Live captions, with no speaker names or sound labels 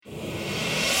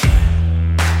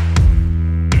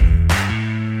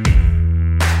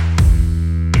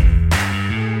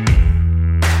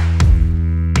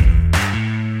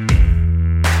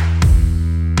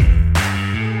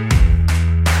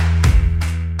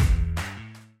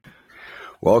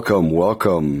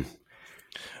Welcome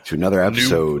to another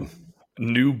episode.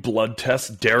 New blood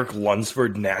test, Derek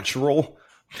Lunsford natural.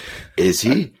 Is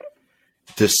he?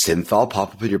 Does synthol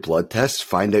pop up in your blood test?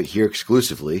 Find out here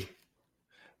exclusively.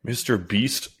 Mr.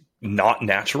 Beast not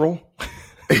natural?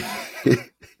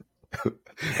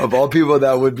 Of all people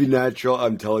that would be natural,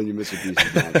 I'm telling you Mr. Beast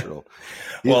is natural.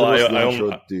 He's Well, the most I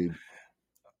natural dude.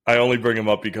 I only bring him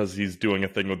up because he's doing a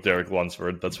thing with Derek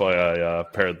Lunsford. That's why I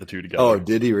paired the two together. Oh,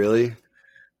 did he really?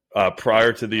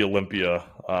 Prior to the Olympia,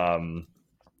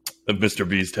 Mr.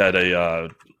 Beast had a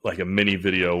mini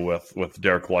video with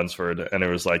Derek Lunsford, and it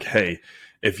was like, hey,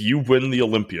 if you win the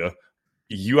Olympia,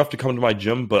 you have to come to my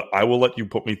gym, but I will let you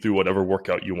put me through whatever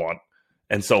workout you want.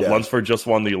 And so Lunsford just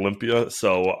won the Olympia,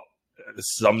 so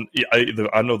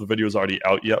I know the video is already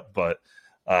out yet, but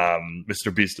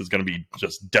Mr. Beast is going to be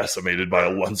just decimated by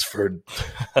a Lunsford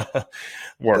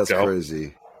workout. That's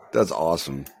crazy. That's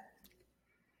awesome.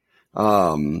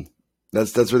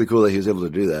 That's really cool that he was able to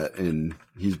do that, and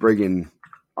he's bringing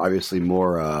obviously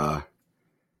more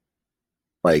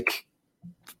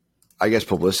I guess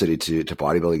publicity to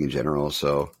bodybuilding in general.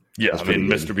 So yeah, I mean,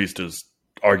 Mr. Beast is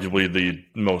arguably the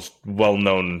most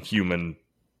well-known human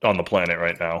on the planet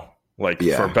right now,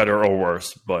 for better or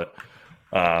worse. But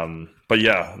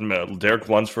yeah, Derek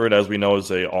Lunsford, as we know, is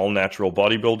a all-natural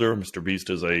bodybuilder. Mr. Beast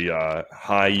is a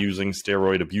high-using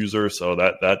steroid abuser, so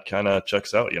that kind of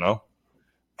checks out, you know?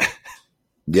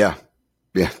 Yeah,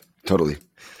 totally.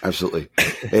 Absolutely.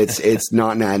 It's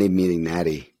not natty meeting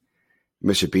natty.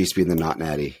 Mr. Beast being the not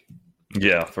natty.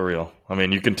 Yeah, for real. I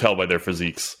mean, you can tell by their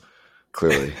physiques.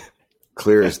 Clearly.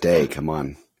 Clear as day, come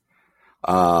on.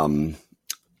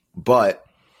 But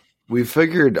we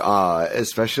figured,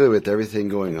 especially with everything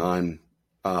going on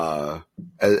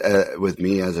with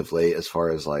me as of late, as far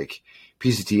as like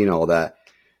PCT and all that,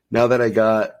 now that I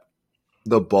got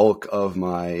the bulk of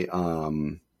my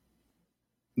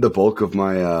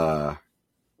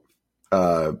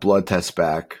blood tests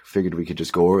back, figured we could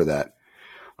just go over that.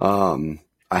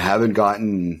 I haven't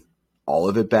gotten all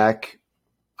of it back.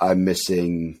 I'm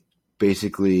missing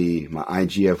basically my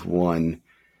IGF-1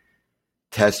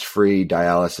 test-free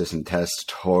dialysis and test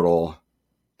total,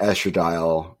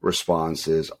 estradiol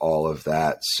responses, all of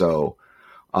that. So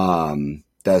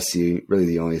that's really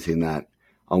the only thing that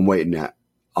I'm waiting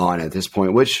on at this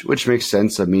point, which makes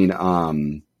sense. I mean,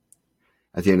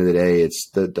 at the end of the day, it's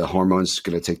the hormones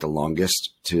going to take the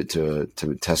longest to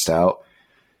test out.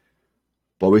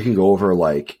 But we can go over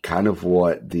like kind of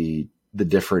what the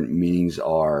different meanings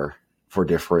are for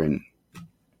different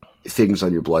things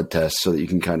on your blood test, so that you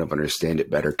can kind of understand it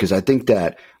better. Because I think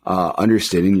that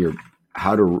understanding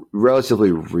how to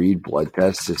relatively read blood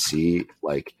tests to see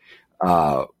like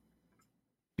if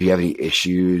you have any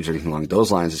issues or anything along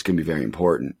those lines is going to be very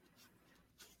important.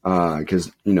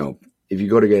 Because if you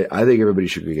go to get, I think everybody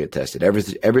should go get tested.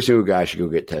 Every single guy should go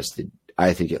get tested.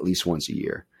 I think at least once a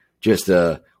year. Just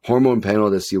a hormone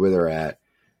panel to see where they're at,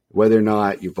 whether or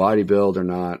not you bodybuild or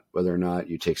not, whether or not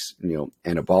you take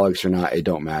anabolics or not. It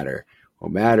don't matter.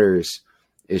 What matters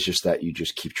is just that you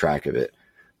just keep track of it.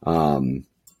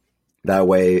 That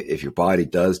way, if your body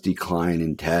does decline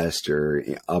in test or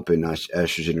up in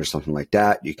estrogen or something like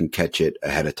that, you can catch it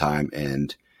ahead of time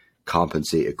and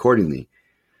compensate accordingly.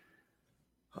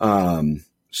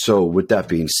 So with that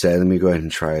being said, let me go ahead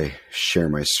and try share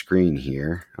my screen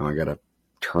here. Oh, I got to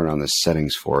turn on the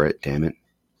settings for it. Damn it.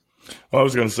 Well, I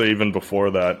was going to say even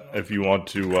before that, if you want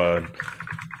to,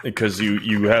 because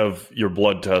you have your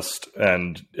blood test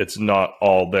and it's not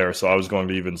all there. So I was going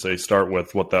to even say, start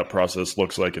with what that process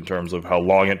looks like in terms of how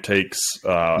long it takes,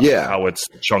 how it's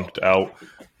chunked out,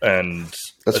 and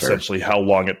that's essentially fair. How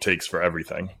long it takes for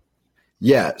everything.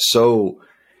 Yeah. So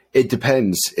it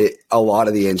depends. A lot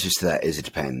of the answers to that is it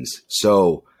depends.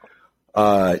 So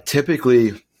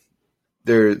typically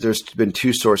there's been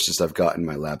two sources I've gotten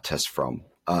my lab tests from.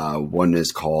 One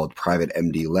is called Private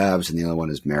MD Labs, and the other one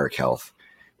is Merrick Health.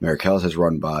 Merrick Health is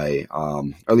run by, or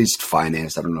at least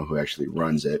financed. I don't know who actually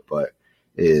runs it, but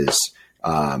is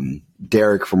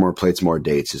Derek from More Plates, More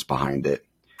Dates is behind it.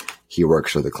 He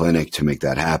works for the clinic to make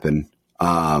that happen.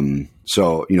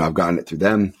 So I've gotten it through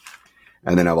them.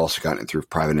 And then I've also gotten it through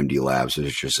Private MD Labs.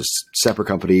 It's just a separate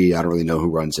company. I don't really know who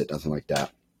runs it, nothing like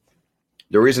that.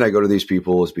 The reason I go to these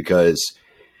people is because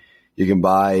you can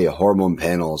buy hormone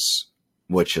panels,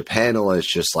 which a panel is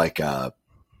just like I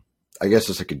guess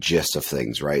it's like a gist of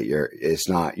things, right? You're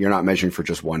not measuring for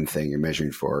just one thing. You're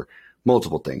measuring for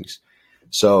multiple things.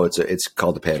 So it's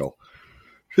called a panel.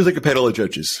 It's like a panel of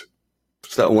judges.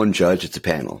 It's not one judge. It's a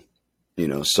panel,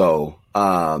 so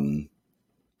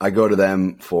I go to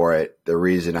them for it. The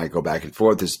reason I go back and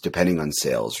forth is depending on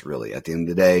sales, really. At the end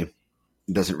of the day,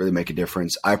 It doesn't really make a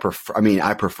difference. I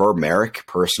prefer Merrick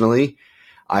personally.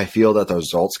 I feel that the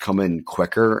results come in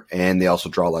quicker and they also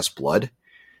draw less blood.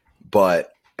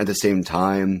 But at the same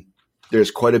time,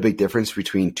 there's quite a big difference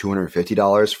between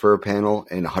 $250 for a panel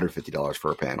and $150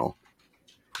 for a panel.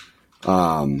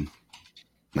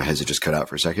 My headset just cut out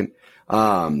for a second.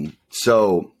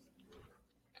 So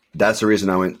that's the reason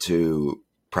I went to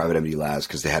Private MD Labs,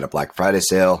 because they had a Black Friday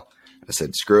sale. I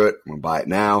said, screw it, I'm going to buy it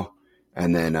now.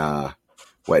 And then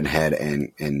went ahead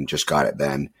and just got it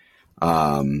then.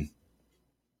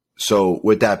 So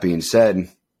with that being said,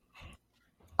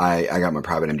 I got my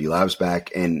Private MD Labs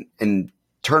back, and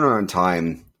turnaround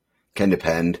time can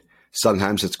depend.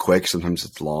 Sometimes it's quick, sometimes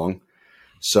it's long.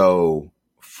 So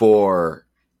for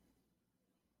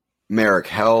Merrick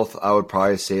Health, I would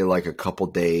probably say like a couple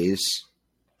days.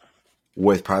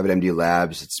 With Private MD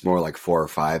Labs, it's more like 4 or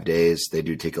 5 days. They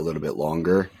do take a little bit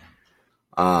longer.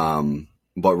 But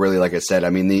really, like I said, I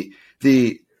mean,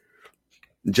 the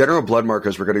general blood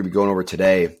markers we're going to be going over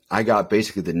today, I got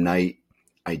basically the night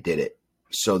I did it.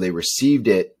 So they received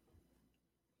it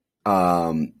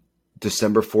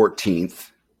December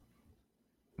 14th,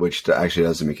 which actually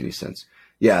doesn't make any sense.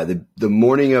 Yeah, the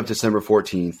morning of December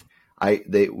 14th,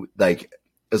 it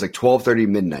was like 12:30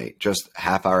 midnight, just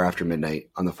half hour after midnight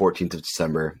on the 14th of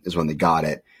December is when they got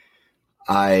it.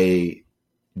 I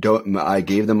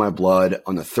gave them my blood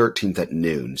on the 13th at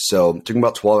noon. So it took them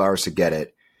about 12 hours to get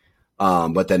it.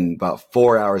 But then about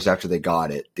 4 hours after they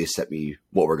got it, they sent me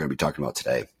what we're going to be talking about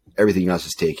today. Everything else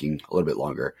is taking a little bit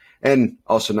longer. And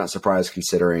also not surprised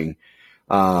considering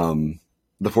the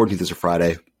 14th is a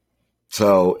Friday.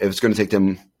 So if it's going to take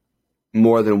them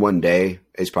more than one day,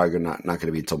 it's probably not going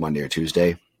to be until Monday or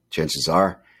Tuesday, chances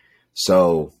are.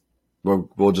 So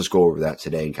we'll just go over that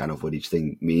today and kind of what each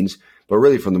thing means. But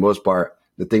really, for the most part,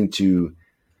 the thing to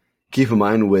keep in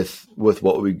mind with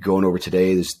what we're going over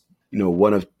today is,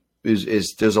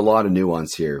 there's a lot of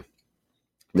nuance here.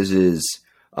 This is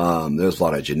there's a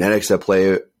lot of genetics that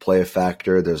play a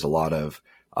factor. There's a lot of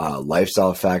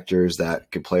lifestyle factors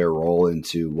that could play a role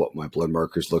into what my blood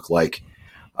markers look like.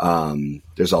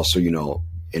 There's also,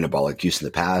 anabolic use in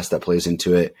the past that plays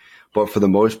into it. But for the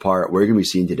most part, what we're going to be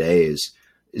seeing today is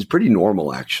pretty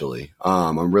normal, actually.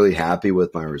 I'm really happy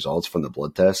with my results from the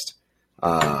blood test.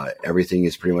 Everything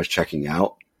is pretty much checking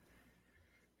out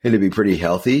and to be pretty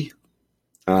healthy.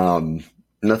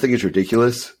 Nothing is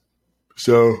ridiculous.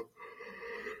 So,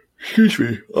 excuse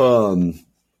me.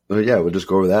 But yeah, we'll just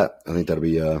go over that. I think that'll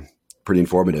be pretty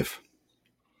informative.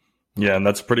 Yeah, and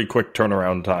that's pretty quick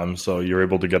turnaround time. So you're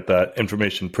able to get that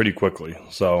information pretty quickly.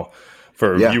 So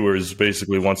for viewers,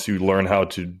 basically, once you learn how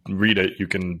to read it, you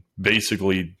can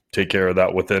basically take care of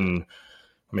that within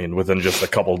just a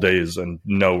couple days and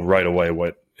know right away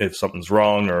if something's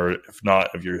wrong, or if not,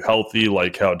 if you're healthy,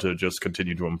 like how to just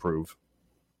continue to improve.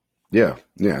 Yeah.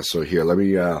 So here, let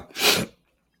me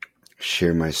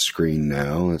share my screen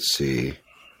now. Let's see.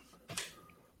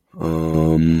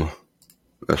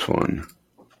 This one.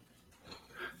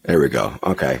 There we go.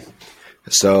 Okay.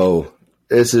 So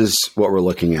this is what we're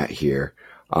looking at here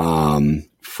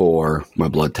for my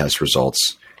blood test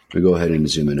results. We go ahead and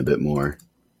zoom in a bit more.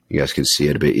 You guys can see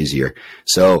it a bit easier.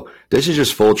 So this is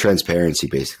just full transparency,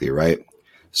 basically, right?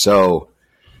 So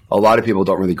a lot of people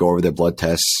don't really go over their blood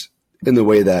tests in the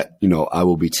way that, I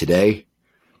will be today.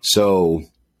 So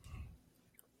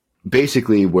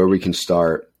basically where we can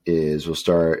start is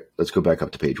let's go back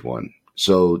up to page 1.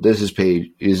 So this is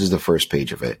the first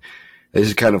page of it. This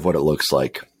is kind of what it looks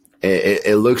like.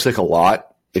 It looks like a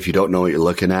lot. If you don't know what you're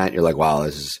looking at, you're like, wow,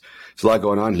 there's a lot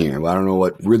going on here. Well, I don't know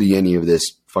what really any of this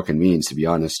fucking means, to be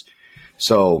honest.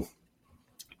 So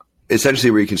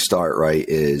essentially where you can start, right,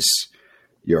 is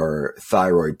your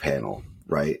thyroid panel,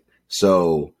 right?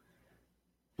 So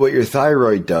what your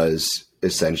thyroid does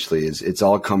essentially is it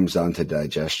all comes down to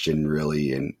digestion,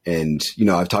 really. And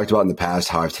I've talked about in the past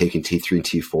how I've taken T3 and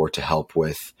T4 to help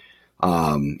with,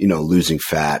 losing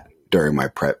fat during my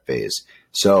prep phase.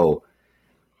 So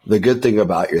the good thing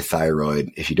about your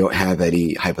thyroid, if you don't have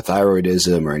any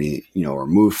hypothyroidism or any,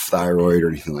 removed thyroid or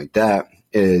anything like that,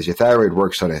 is your thyroid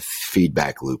works on a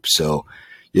feedback loop. So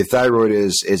your thyroid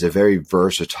is a very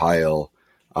versatile,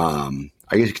 I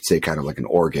guess you could say kind of like an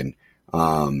organ.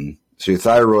 So your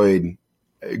thyroid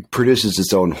produces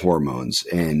its own hormones,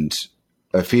 and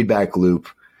a feedback loop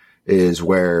is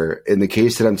where, in the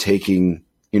case that I'm taking,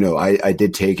 I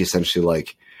did take essentially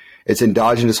like it's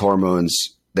endogenous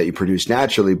hormones that you produce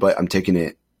naturally, but I'm taking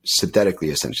it synthetically,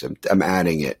 essentially. I'm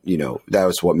adding it, that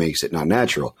was what makes it not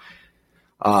natural.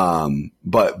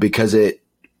 But because it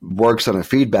works on a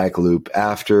feedback loop,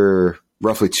 after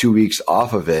roughly 2 weeks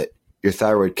off of it, your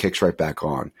thyroid kicks right back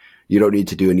on. You don't need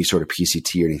to do any sort of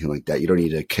PCT or anything like that. You don't need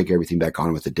to kick everything back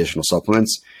on with additional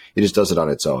supplements. It just does it on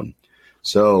its own.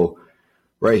 So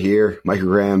right here,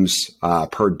 micrograms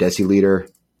per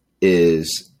deciliter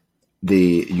is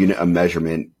the unit of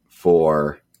measurement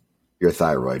for your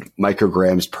thyroid.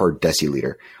 Micrograms per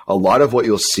deciliter. A lot of what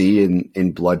you'll see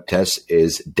in blood tests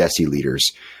is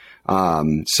deciliters.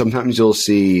 Sometimes you'll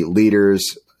see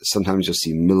liters, sometimes you'll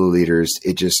see milliliters.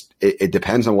 It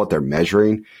depends on what they're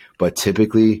measuring, but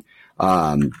typically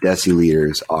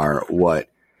deciliters are what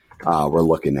we're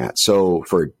looking at. So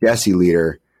for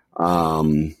deciliter,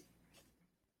 pulling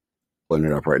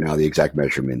it up right now, the exact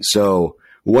measurement. So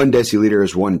 1 deciliter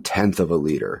is 1/10 of a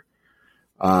liter.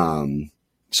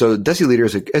 So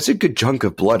deciliter it's a good chunk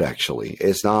of blood, actually.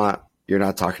 It's not, you're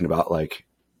not talking about like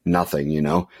nothing, you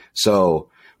know? So,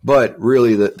 but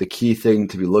really the key thing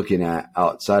to be looking at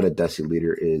outside of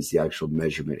deciliter is the actual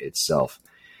measurement itself.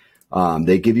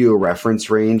 They give you a reference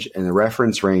range, and the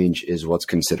reference range is what's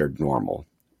considered normal.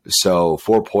 So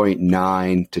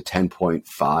 4.9 to 10.5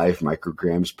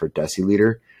 micrograms per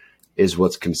deciliter is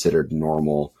what's considered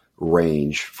normal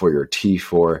range for your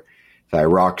T4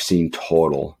 thyroxine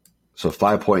total. So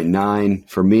 5.9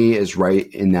 for me is right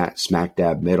in that smack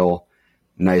dab middle,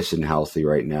 nice and healthy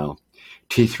right now.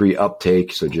 T3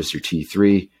 uptake, so just your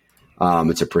T3,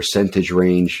 it's a percentage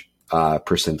range,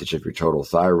 percentage of your total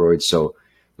thyroid. So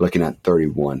looking at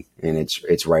 31, and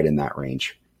it's right in that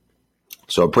range.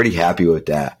 So I'm pretty happy with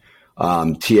that.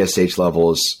 TSH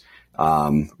levels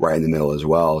right in the middle as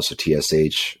well. So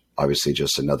TSH, obviously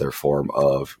just another form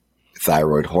of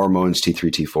thyroid hormones, T3,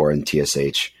 T4, and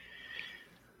TSH.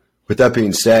 With that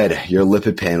being said, your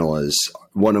lipid panel is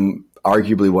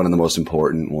arguably one of the most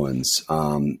important ones.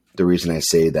 The reason I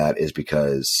say that is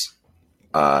because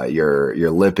your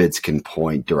lipids can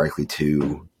point directly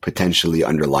to potentially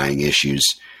underlying issues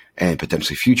and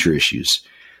potentially future issues.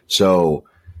 So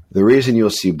the reason you'll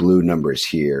see blue numbers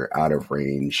here out of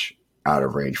range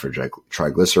for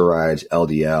triglycerides,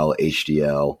 LDL,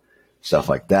 HDL, stuff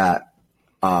like that.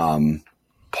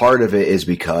 Part of it is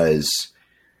because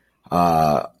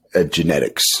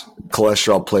genetics.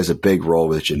 Cholesterol plays a big role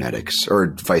with genetics, or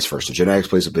vice versa. Genetics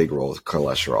plays a big role with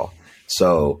cholesterol.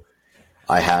 So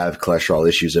I have cholesterol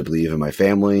issues, I believe, in my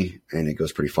family, and it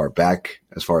goes pretty far back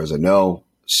as far as I know.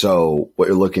 So what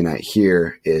you're looking at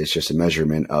here is just a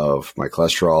measurement of my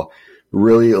cholesterol.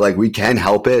 Really, like, we can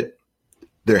help it.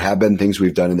 There have been things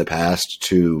we've done in the past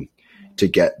to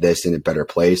get this in a better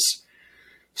place.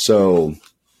 So,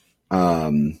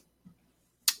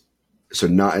 this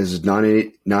is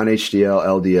non-HDL,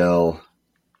 LDL,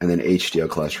 and then HDL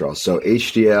cholesterol. So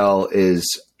HDL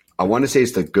is, I want to say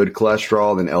it's the good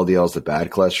cholesterol, then LDL is the bad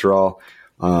cholesterol.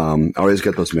 I always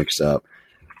get those mixed up.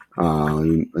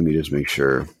 Let me just make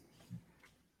sure.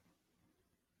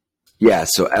 Yeah,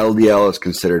 so LDL is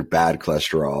considered bad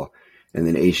cholesterol, and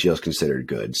then HDL is considered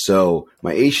good. So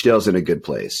my HDL is in a good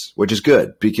place, which is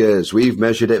good because we've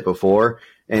measured it before,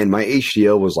 and my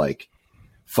HDL was like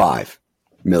 5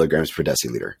 milligrams per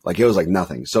deciliter. Like, it was like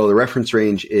nothing. So the reference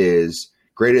range is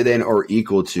greater than or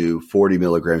equal to 40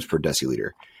 milligrams per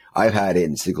deciliter. I've had it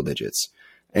in single digits,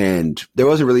 and there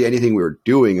wasn't really anything we were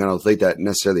doing. I don't think that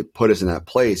necessarily put us in that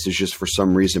place. It's just for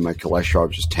some reason my cholesterol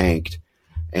just tanked,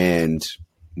 and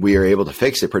we were able to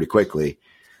fix it pretty quickly.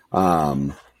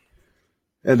 And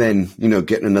then,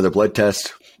 getting another blood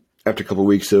test after a couple of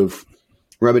weeks of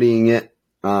remedying it.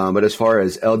 But as far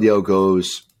as LDL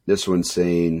goes, this one's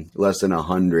saying less than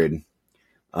 100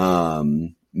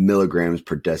 milligrams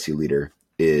per deciliter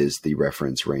is the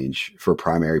reference range for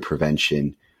primary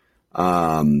prevention.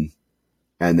 And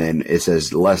then it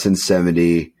says less than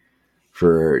 70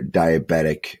 for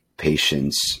diabetic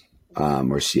patients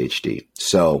or CHD.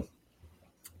 So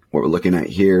what we're looking at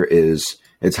here is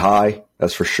it's high,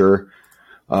 that's for sure.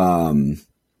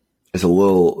 It's a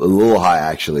little high,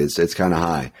 actually. It's kind of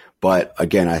high. But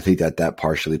again, I think that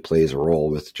partially plays a role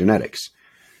with genetics.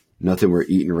 Nothing we're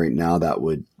eating right now that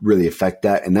would really affect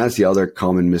that. And that's the other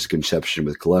common misconception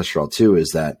with cholesterol too, is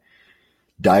that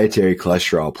dietary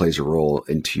cholesterol plays a role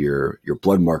into your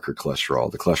blood marker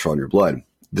cholesterol, the cholesterol in your blood.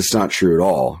 That's not true at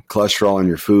all. Cholesterol in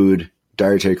your food,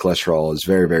 dietary cholesterol is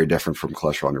very, very different from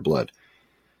cholesterol in your blood.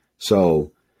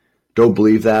 So don't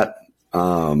believe that.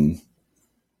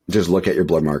 Just look at your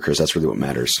blood markers. That's really what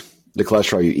matters. The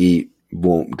cholesterol you eat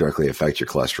won't directly affect your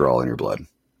cholesterol in your blood.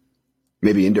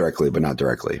 Maybe indirectly, but not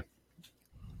directly.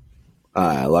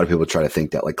 A lot of people try to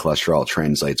think that like cholesterol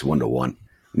translates 1-to-1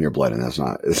 in your blood, and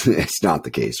it's not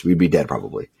the case. We'd be dead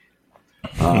probably.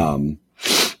 And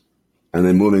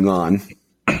then moving on.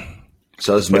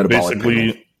 So this is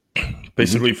metabolic.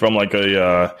 Basically from like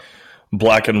a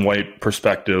black and white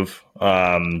perspective,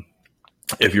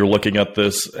 if you're looking at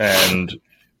this and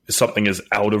something is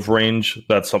out of range,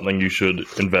 that's something you should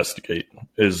investigate,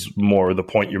 is more the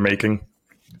point you're making.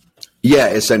 Yeah,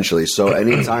 essentially. So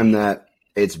anytime that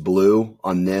it's blue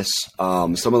on this,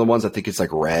 some of the ones I think it's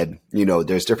like red,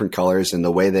 there's different colors and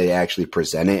the way they actually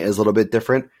present it is a little bit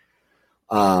different.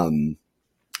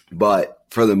 But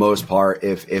for the most part,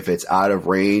 if it's out of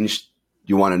range,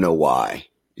 you want to know why,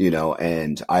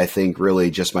 and I think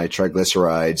really just my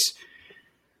triglycerides,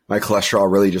 my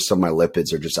cholesterol, really just some of my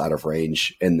lipids are just out of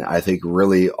range. And I think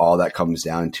really all that comes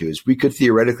down to is we could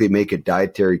theoretically make a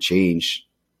dietary change.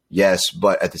 Yes.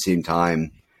 But at the same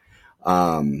time,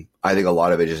 I think a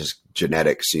lot of it is just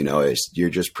genetics, you're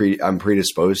just I'm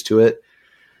predisposed to it.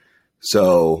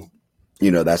 So,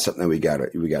 that's something that we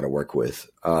gotta work with.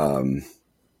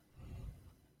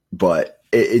 But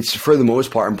it's for the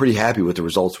most part, I'm pretty happy with the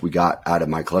results we got out of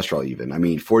my cholesterol even. I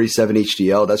mean, 47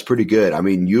 HDL, that's pretty good. I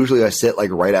mean, usually I sit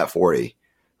like right at 40.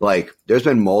 Like there's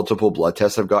been multiple blood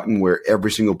tests I've gotten where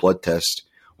every single blood test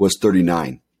was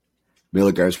 39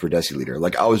 milligrams per deciliter.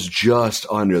 Like I was just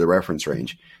under the reference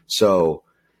range. So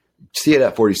see it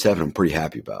at 47, I'm pretty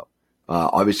happy about.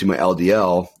 Obviously my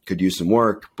LDL could use some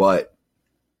work, but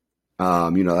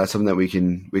that's something that we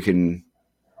can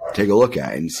take a look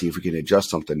at and see if we can adjust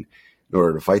something in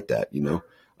order to fight that,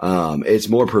 it's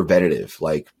more preventative.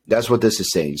 Like that's what this is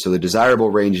saying. So the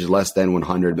desirable range is less than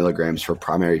 100 milligrams for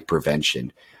primary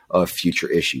prevention of future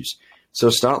issues. So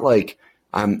it's not like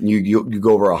you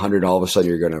go over 100, all of a sudden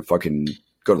you're going to fucking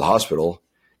go to the hospital.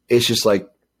 It's just like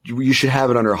you should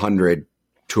have it under 100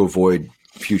 to avoid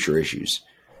future issues,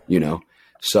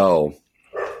 So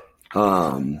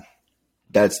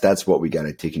that's what we got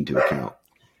to take into account.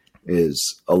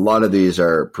 Is a lot of these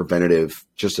are preventative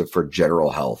just for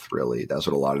general health, really. That's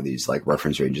what a lot of these like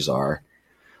reference ranges are.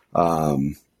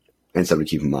 And something to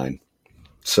keep in mind.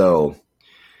 So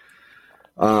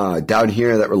down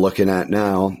here that we're looking at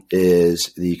now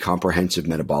is the comprehensive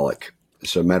metabolic.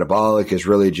 So metabolic is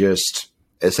really just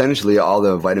essentially all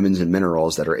the vitamins and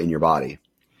minerals that are in your body.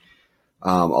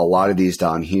 A lot of these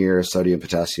down here, sodium,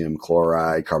 potassium,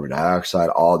 chloride, carbon dioxide,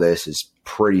 all this is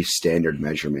pretty standard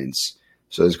measurements.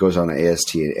 So this goes on to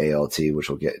AST and ALT, which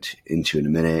we'll get into in a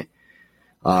minute.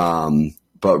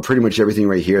 But pretty much everything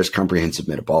right here is comprehensive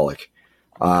metabolic.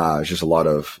 It's just a lot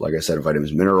of, like I said,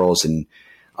 vitamins, minerals, and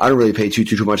I don't really pay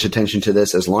too much attention to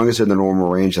this. As long as they're in the normal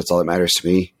range, that's all that matters to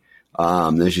me.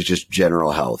 This is just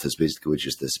general health is basically what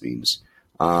just this means.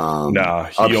 He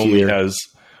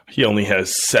only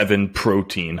has 7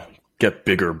 protein. Get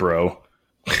bigger, bro.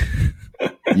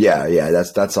 Yeah.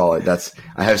 That's all.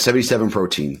 I have 77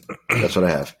 protein. That's what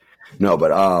I have. No,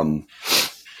 but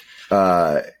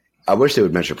I wish they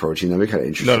would mention protein. That'd be kind of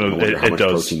interesting. No, it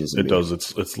does. It does.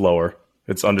 It's lower.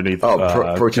 It's underneath.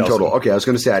 Protein calcium. Total. Okay, I was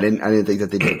going to say I didn't think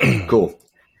that they did. Cool.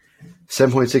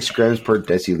 7.6 grams per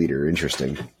deciliter.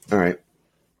 Interesting. All right.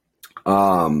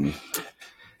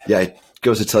 Yeah, it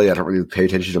goes to tell you I don't really pay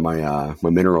attention to my my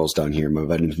minerals down here, my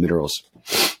vitamins, minerals.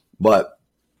 But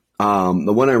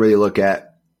the one I really look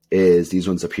at is these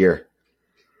ones up here.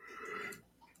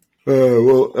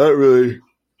 Well, not really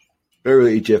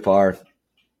EGFR,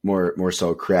 more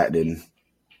so creatinine.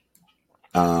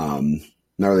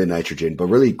 Not really nitrogen, but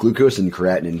really glucose and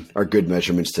creatinine are good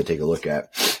measurements to take a look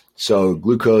at. So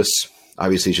glucose,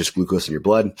 obviously, is just glucose in your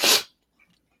blood.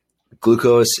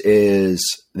 Glucose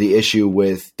is the issue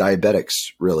with diabetics,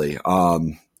 really,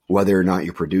 whether or not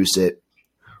you produce it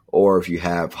or if you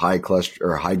have high cholesterol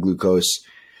or high glucose.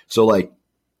 So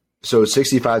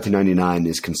 65 to 99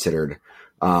 is considered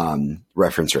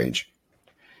reference range.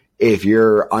 If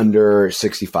you're under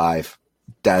 65,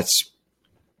 that's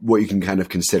what you can kind of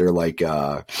consider like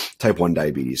type 1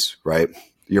 diabetes, right?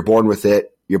 You're born with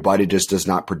it. Your body just does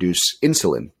not produce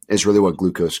insulin. It's really what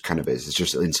glucose kind of is. It's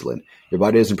just insulin. Your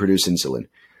body doesn't produce insulin.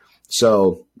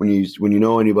 So when you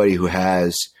know anybody who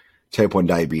has type 1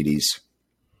 diabetes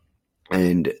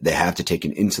and they have to take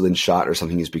an insulin shot or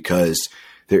something, is because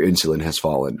their insulin has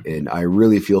fallen. And I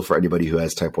really feel for anybody who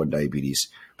has type 1 diabetes,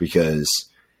 because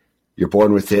you're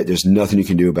born with it. There's nothing you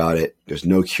can do about it. There's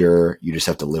no cure. You just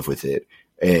have to live with it.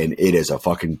 And it is a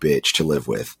fucking bitch to live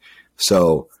with.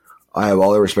 So I have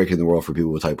all the respect in the world for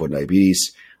people with type 1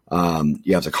 diabetes.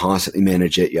 You have to constantly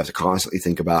manage it. You have to constantly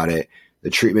think about it. The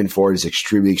treatment for it is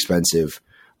extremely expensive,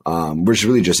 which is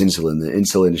really just insulin. The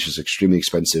insulin is just extremely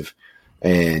expensive.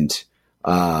 And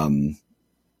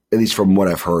at least from what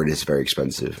I've heard, it's very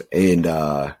expensive. And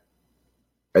at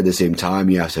the same time,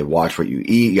 you have to watch what you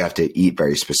eat. You have to eat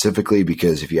very specifically,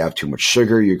 because if you have too much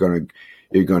sugar, you're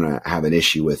gonna have an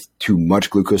issue with too much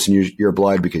glucose in your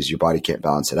blood, because your body can't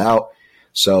balance it out.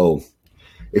 So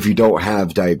if you don't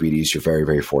have diabetes, you're very,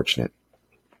 very fortunate.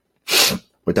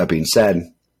 with that being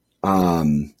said,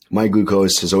 my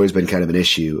glucose has always been kind of an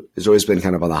issue. It's always been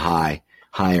kind of on the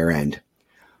higher end.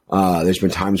 There's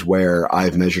been times where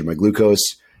I've measured my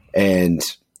glucose, and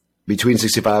between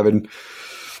 65 and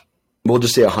we'll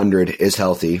just say 100 is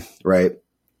healthy, right?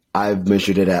 I've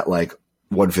measured it at like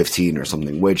 115 or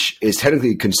something, which is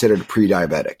technically considered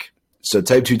pre-diabetic. So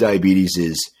type 2 diabetes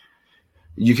is,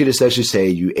 you could essentially say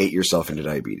you ate yourself into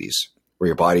diabetes, where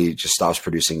your body just stops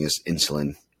producing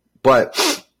insulin. But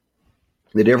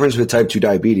the difference with type 2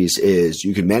 diabetes is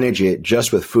you can manage it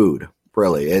just with food,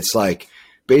 really. It's like,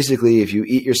 basically, if you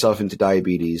eat yourself into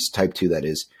diabetes, type 2 that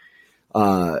is,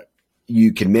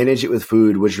 you can manage it with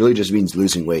food, which really just means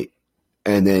losing weight.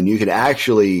 And then you can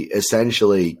actually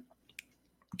essentially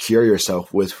cure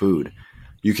yourself with food.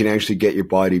 You can actually get your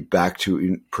body back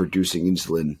to producing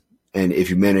insulin, and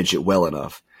if you manage it well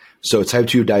enough. So type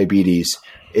 2 diabetes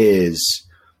is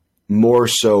more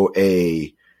so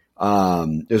a,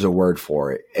 there's a word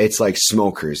for it. It's like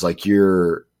smokers, like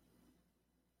you're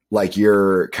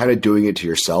kind of doing it to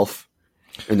yourself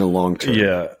in the long term.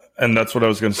 Yeah. And that's what I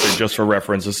was going to say, just for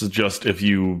reference. This is just if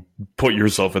you put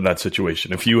yourself in that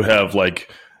situation. If you have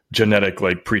like genetic,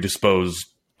 like predisposed,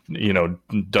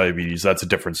 diabetes, that's a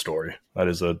different story. That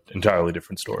is an entirely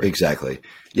different story. Exactly.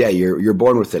 Yeah. You're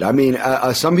born with it. I mean,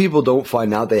 some people don't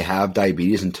find out they have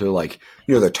diabetes until like,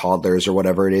 they're toddlers or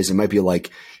whatever it is. It might be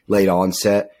like late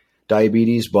onset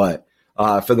diabetes, but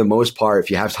for the most part,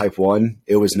 if you have type 1,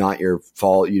 it was not your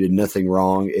fault. You did nothing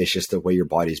wrong. It's just the way your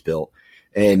body's built.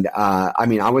 And I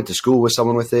went to school with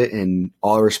someone with it, and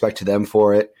all respect to them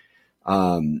for it.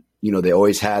 They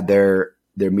always had their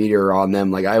meter on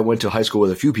them. Like, I went to high school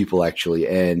with a few people actually,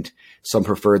 and some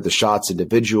preferred the shots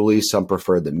individually. Some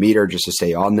preferred the meter just to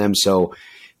stay on them. So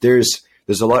there's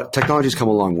a lot, technology's come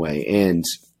a long way. And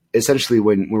essentially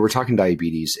when we're talking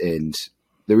diabetes, and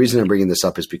the reason I'm bringing this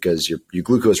up is because your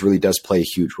glucose really does play a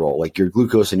huge role. Like, your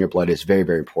glucose in your blood is very,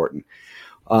 very important.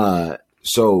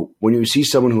 So when you see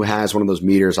someone who has one of those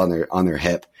meters on their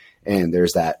hip, and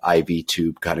there's that IV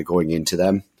tube kind of going into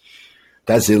them,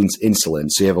 that's insulin.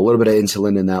 So you have a little bit of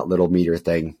insulin in that little meter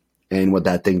thing. And what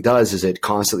that thing does is it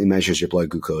constantly measures your blood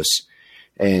glucose.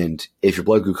 And if your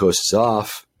blood glucose is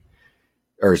off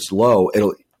or it's low,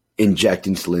 it'll inject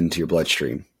insulin into your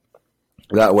bloodstream.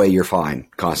 That way you're fine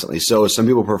constantly. So some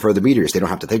people prefer the meters. They don't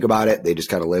have to think about it. They just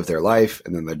kind of live their life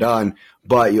and then they're done.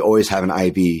 But you always have an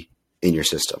IV in your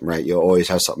system, right? You'll always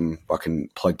have something fucking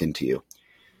plugged into you.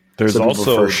 There's some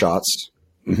also prefer shots.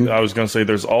 Mm-hmm. I was going to say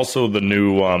there's also the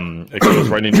new it goes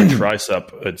right into your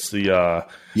tricep. It's the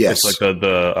yes. It's like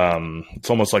the it's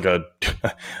almost like a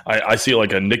I see it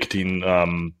like a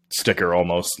nicotine sticker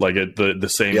almost, like the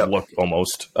same look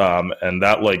almost. And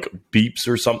that like beeps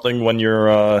or something when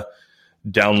you're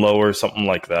down low or something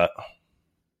like that.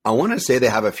 I want to say they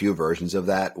have a few versions of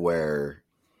that where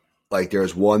like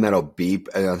there's one that'll beep,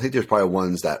 and I think there's probably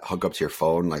ones that hook up to your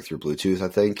phone like through Bluetooth, I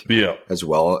think, as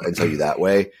well, and tell you that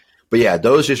way. But yeah,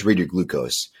 those just read your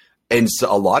glucose. And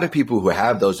so a lot of people who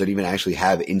have those don't even actually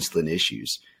have insulin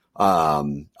issues. A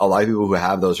lot of people who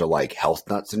have those are like health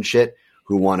nuts and shit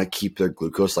who want to keep their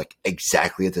glucose like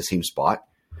exactly at the same spot.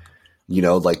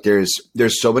 Like there's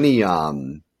so many,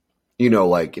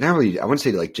 like not really, I wouldn't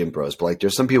say like gym bros, but like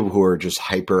there's some people who are just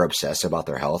hyper obsessed about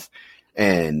their health.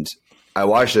 And I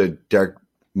watched a Derek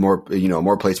More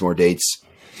Plates, More Dates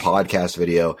podcast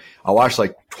video. I watched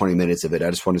like 20 minutes of it.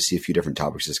 I just wanted to see a few different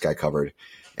topics this guy covered.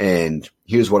 And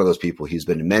he was one of those people. He's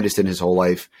been in medicine his whole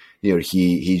life.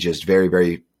 He's just very,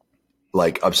 very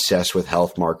like obsessed with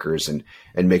health markers and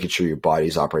making sure your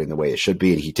body's operating the way it should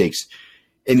be. And he takes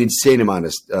an insane amount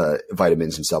of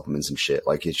vitamins and supplements and shit.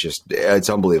 Like it's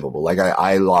unbelievable. Like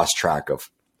I lost track of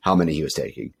how many he was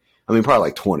taking. I mean, probably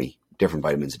like 20 different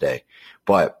vitamins a day.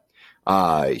 But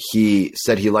he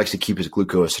said he likes to keep his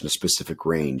glucose in a specific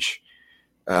range,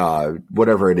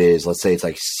 whatever it is. Let's say it's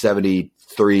like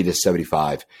 73 to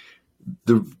 75.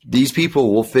 These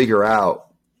people will figure out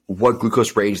what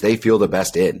glucose range they feel the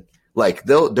best in. Like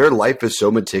their life is so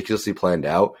meticulously planned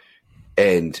out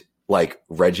and like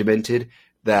regimented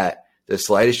that the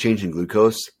slightest change in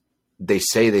glucose, they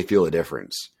say they feel a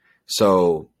difference.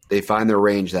 So they find their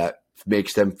range that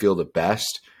makes them feel the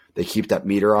best. They keep that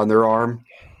meter on their arm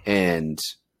and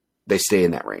they stay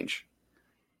in that range.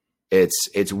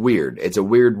 It's weird. It's a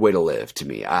weird way to live to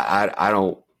me. I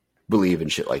don't believe in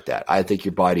shit like that. I think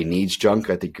your body needs junk.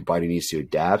 I think your body needs to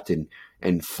adapt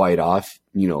and fight off,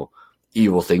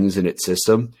 evil things in its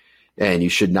system. And you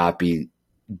should not be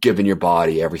giving your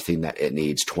body everything that it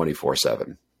needs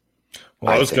 24/7.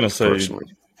 Well, I was going to say, personally,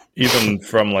 even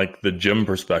from like the gym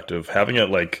perspective, having it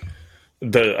like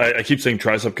I keep saying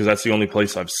tricep because that's the only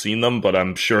place I've seen them, but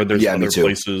I'm sure there's other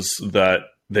places that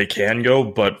they can go.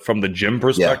 But from the gym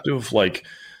perspective, like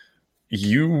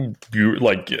you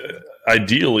like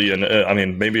ideally, and I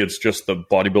mean, maybe it's just the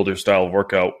bodybuilder style of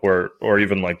workout or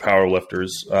even like power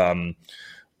lifters.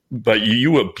 But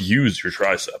you abuse your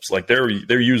triceps. Like they're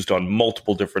used on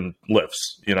multiple different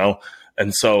lifts, you know?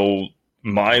 And so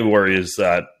my worry is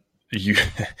that you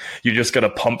just got to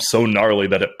pump so gnarly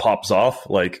that it pops off.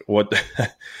 Like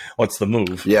what's the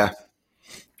move? Yeah,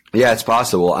 it's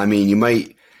possible. I mean, you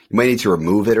might need to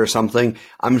remove it or something.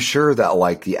 I'm sure that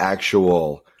like the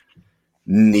actual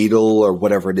needle or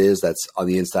whatever it is that's on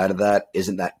the inside of that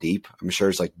isn't that deep. I'm sure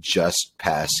it's like just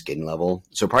past skin level.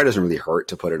 So it probably doesn't really hurt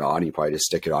to put it on. You probably just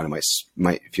stick it on. It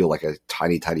might feel like a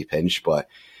tiny pinch, but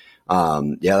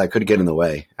that could get in the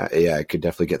way. It could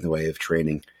definitely get in the way of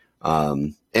training.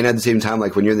 And at the same time,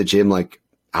 like when you're in the gym, like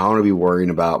I don't want to be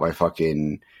worrying about my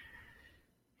fucking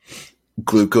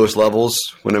glucose levels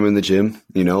when I'm in the gym.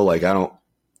 You know, like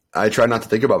I try not to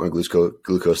think about my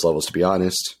glucose levels, to be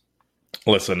honest.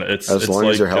 Listen, it's as long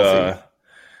as they're healthy.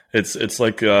 It's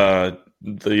like the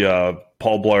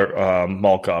Paul Blart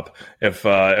Mall Cop. If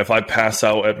I pass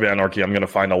out at Vanarchy, I'm going to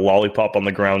find a lollipop on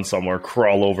the ground somewhere,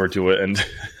 crawl over to it,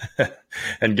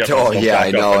 and get. Oh yeah,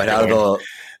 I know. And out of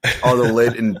all the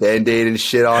lint and Band-Aid and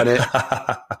shit on it,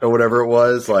 or whatever it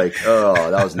was. Like,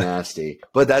 oh, that was nasty.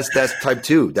 But that's type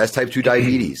 2. That's type 2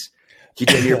 diabetes. He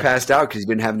came here passed out because he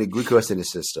didn't have any glucose in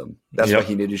his system. That's why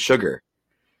he needed sugar.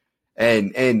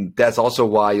 And that's also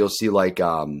why you'll see like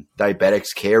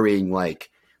diabetics carrying like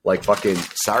fucking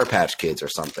Sour Patch Kids or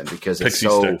something, because it's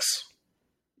sticks.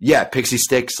 Yeah, pixie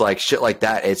sticks, like shit like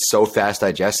that. It's so fast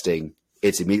digesting,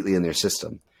 it's immediately in their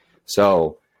system.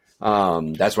 So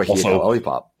that's why he ate a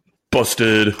lollipop.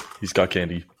 Busted. He's got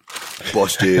candy.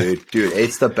 Busted. Dude,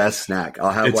 it's the best snack.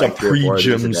 I'll have it's like a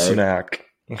pre-gym snack.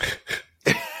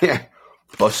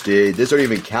 Busted. This don't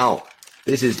even count.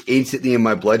 This is instantly in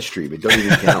my bloodstream. It don't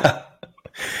even count.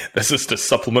 This is to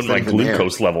supplement my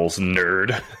glucose levels,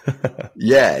 nerd.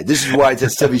 Yeah, this is why it's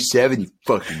at 77, you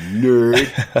fucking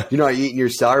nerd. You're not eating your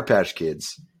Sour Patch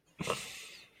Kids.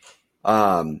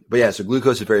 But yeah, so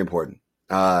glucose is very important.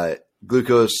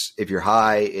 Glucose, if you're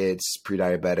high, it's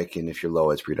pre-diabetic, and if you're low,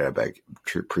 it's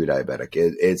pre-diabetic.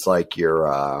 It's like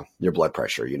your blood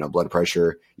pressure. You know, blood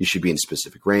pressure, you should be in a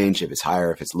specific range. If it's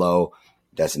higher, if it's low,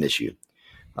 that's an issue.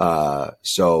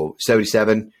 So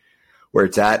 77, where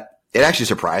it's at, it actually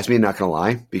surprised me, not gonna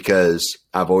lie, because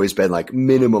I've always been like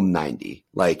minimum 90.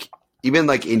 Like even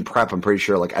like in prep, I'm pretty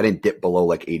sure like I didn't dip below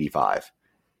like 85.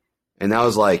 And that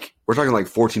was like, we're talking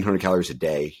like 1,400 calories a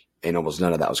day, and almost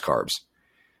none of that was carbs.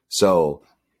 So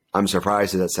I'm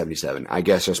surprised it's at 77. I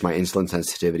guess just my insulin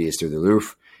sensitivity is through the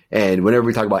roof. And whenever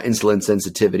we talk about insulin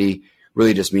sensitivity,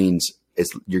 really just means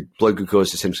it's your blood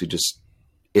glucose essentially just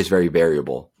is very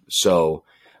variable. So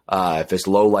if it's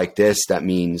low like this, that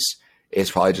means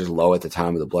it's probably just low at the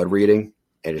time of the blood reading,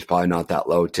 and it's probably not that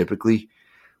low typically,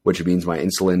 which means my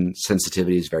insulin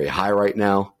sensitivity is very high right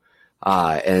now.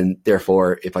 And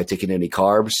therefore, if I take in any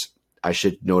carbs, I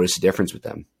should notice a difference with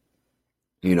them.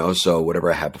 You know, so whatever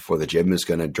I have before the gym is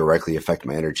going to directly affect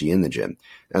my energy in the gym.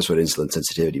 That's what insulin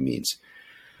sensitivity means.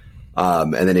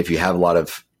 And then if you have a lot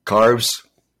of carbs,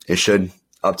 it should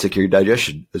uptick your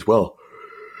digestion as well.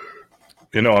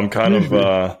 You know, I'm kind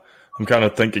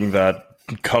of thinking that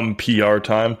come PR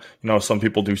time, you know, some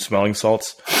people do smelling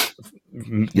salts.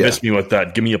 Miss me with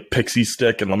that. Give me a pixie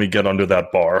stick and let me get under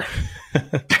that bar.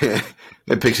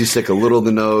 A pixie stick a little in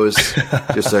the nose,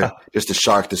 just to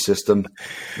shock the system,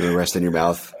 and the rest in your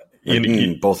mouth.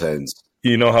 Both ends.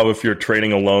 You know how if you're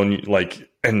training alone, like,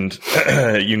 and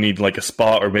you need like a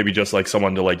spot or maybe just like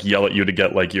someone to like yell at you to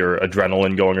get like your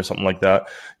adrenaline going or something like that.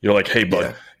 You're like, hey,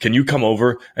 bud, can you come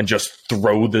over and just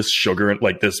throw this sugar,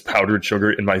 like this powdered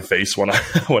sugar, in my face when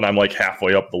I'm like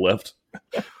halfway up the lift?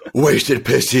 Wasted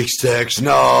pixie sticks,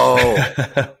 no.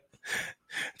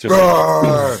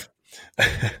 Just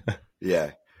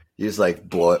yeah, you just like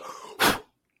blow it.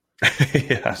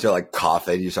 You start like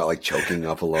coughing, you start like choking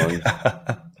up a lung.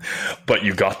 But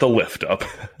you got the lift up.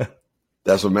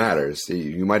 That's what matters.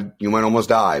 You might almost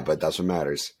die, but that's what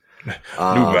matters. New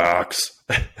box.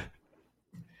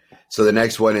 So the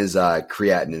next one is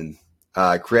creatinine.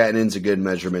 Creatinine is a good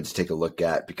measurement to take a look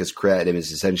at, because creatinine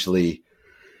is essentially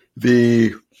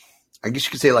I guess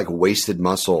you could say like wasted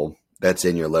muscle that's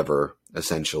in your liver.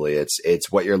 Essentially,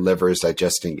 it's what your liver is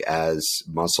digesting as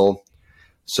muscle.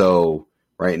 So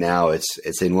right now it's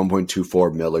in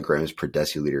 1.24 milligrams per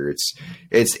deciliter.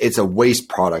 It's a waste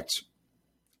product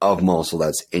of muscle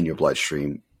that's in your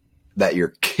bloodstream that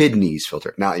your kidneys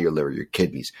filter, not your liver, your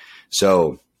kidneys.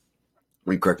 So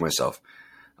let me correct myself.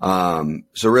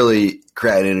 So really,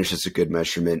 creatinine is just a good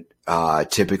measurement.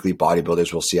 Typically,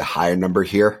 bodybuilders will see a higher number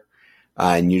here,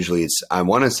 and usually I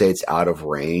want to say it's out of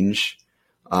range.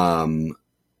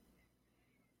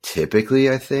 Typically,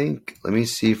 I think. Let me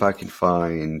see if I can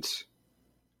find.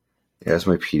 Yeah, that's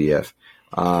my PDF.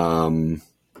 I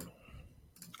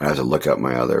have to look up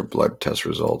my other blood test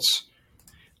results.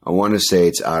 I want to say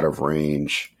it's out of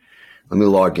range. Let me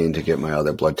log in to get my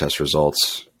other blood test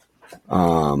results.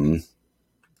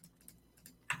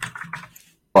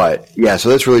 But yeah, so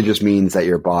this really just means that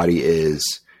your body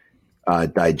is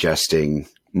digesting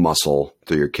muscle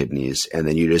through your kidneys, and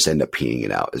then you just end up peeing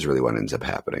it out is really what ends up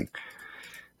happening.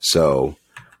 So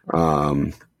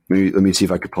let me see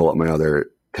if I could pull up my other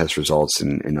test results,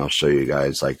 and I'll show you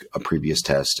guys like a previous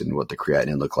test and what the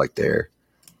creatinine looked like there.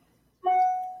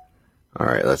 All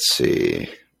right, let's see.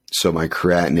 So my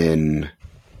creatinine,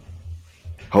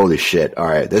 holy shit. All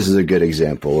right, this is a good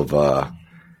example of all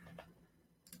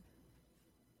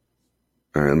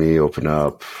right, let me open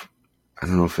up. I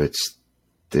don't know if it's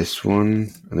this one.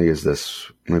 I think it's this.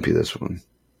 It might be this one.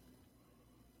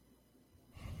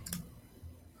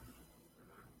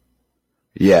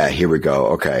 Yeah, here we go.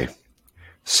 Okay.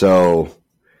 So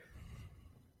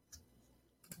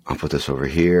I'll put this over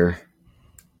here.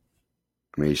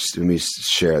 Let me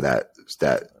share that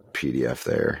PDF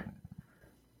there.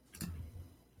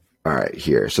 All right,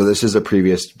 here. So this is a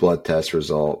previous blood test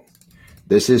result.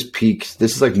 This is peaks.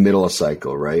 This is like middle of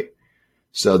cycle, right?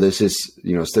 So this is,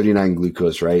 it's 39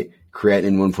 glucose, right?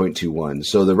 Creatinine 1.21.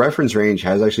 So the reference range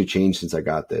has actually changed since I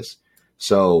got this.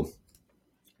 So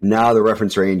now the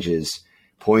reference range is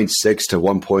 0.6 to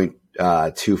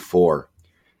 1.24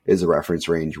 is the reference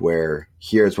range, where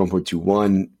here it's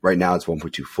 1.21. Right now it's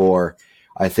 1.24.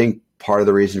 I think part of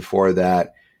the reason for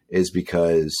that is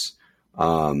because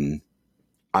I'm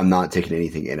not taking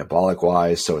anything anabolic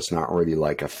wise, so it's not really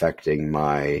like affecting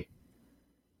my,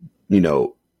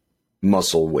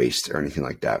 muscle waste or anything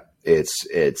like that.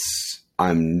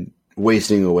 I'm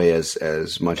wasting away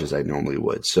as much as I normally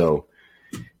would. So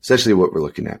essentially what we're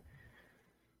looking at.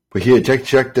 But here,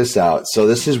 check this out. So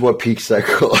this is what peak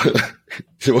cycle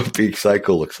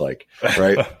looks like,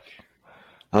 right?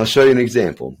 I'll show you an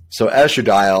example. So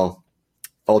estradiol,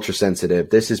 ultra sensitive.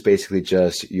 This is basically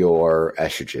just your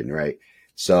estrogen, right?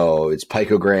 So it's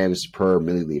picograms per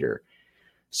milliliter.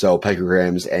 So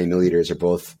picograms and milliliters are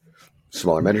both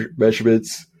smaller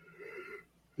measurements.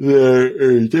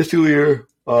 Deciliter.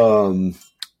 Let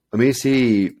me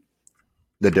see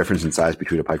the difference in size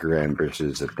between a picogram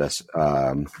versus a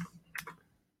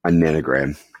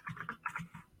nanogram.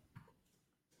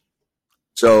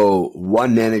 So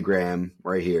 1 nanogram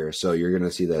right here. So you're going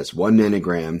to see this. 1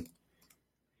 nanogram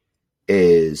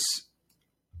is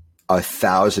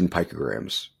 1,000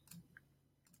 picograms,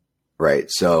 right?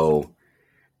 So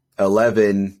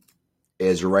 11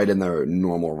 is right in the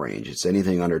normal range. It's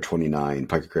anything under 29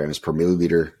 picograms per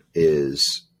milliliter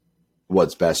is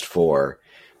what's best for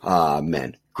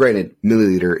men. Granted,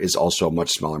 milliliter is also a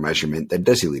much smaller measurement than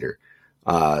deciliter.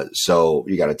 So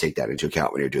you got to take that into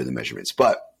account when you're doing the measurements.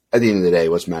 But at the end of the day,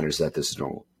 what matters is that this is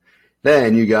normal.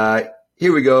 Then you got,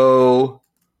 here we go.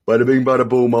 Bada bing, bada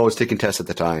boom. I was taking tests at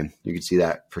the time. You can see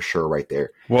that for sure right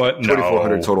there. What?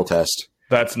 2,400 No. total test.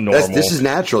 That's normal. This is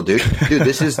natural, dude. Dude,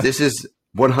 this is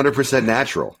 100%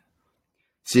 natural.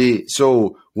 See,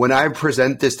 so when I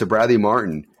present this to Bradley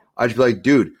Martin, I'd be like,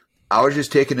 dude, I was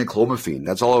just taking a clomiphene.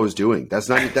 That's all I was doing. That's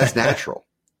natural.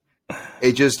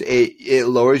 It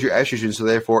lowers your estrogen, so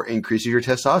therefore increases your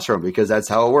testosterone, because that's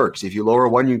how it works. If you lower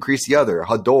one, you increase the other.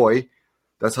 Hadoy.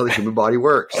 That's how the human body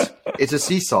works. It's a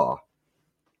seesaw.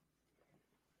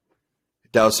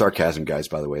 That was sarcasm, guys,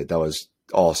 by the way. That was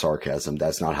all sarcasm.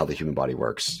 That's not how the human body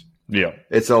works. Yeah.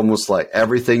 It's almost like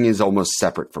everything is almost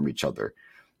separate from each other.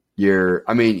 You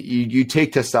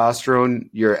take testosterone,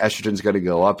 your estrogen's going to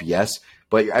go up, yes,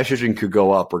 but your estrogen could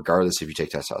go up regardless if you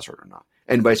take testosterone or not.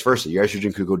 And vice versa. Your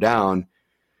estrogen could go down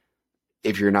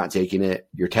if you're not taking it.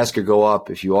 Your test could go up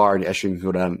if you are, and estrogen could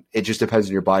go down. It just depends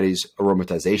on your body's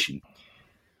aromatization.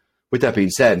 With that being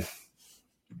said,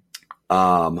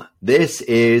 this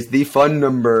is the fun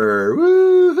number.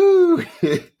 Woo-hoo!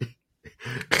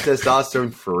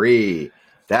 Testosterone free.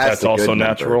 That's also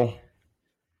natural.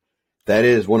 That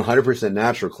is 100%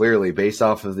 natural, clearly, based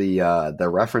off of the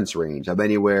reference range. I'm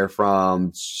anywhere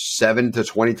from 7 to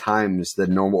 20 times the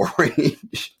normal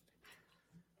range.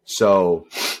 So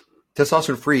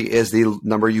testosterone free is the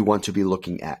number you want to be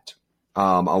looking at.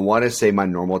 I want to say my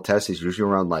normal test is usually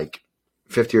around like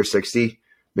 50 or 60,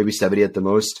 maybe 70 at the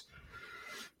most,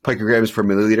 picograms per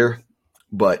milliliter.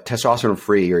 But testosterone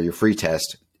free, or your free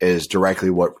test, is directly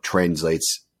what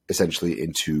translates essentially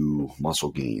into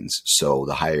muscle gains. So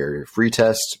the higher your free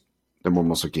test, the more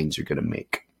muscle gains you're going to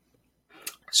make.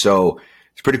 So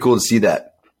it's pretty cool to see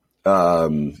that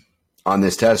on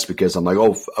this test, because I'm like,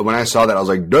 oh, when I saw that, I was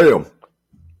like, damn,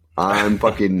 I'm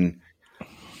fucking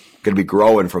going to be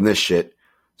growing from this shit.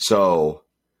 So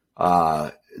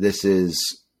this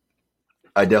is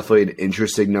definitely an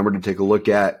interesting number to take a look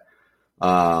at.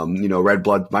 My red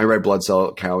blood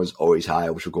cell count is always high,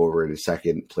 which we'll go over in a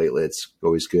second. Platelets,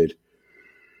 always good.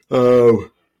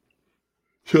 So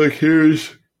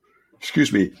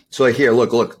here,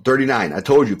 look, 39. I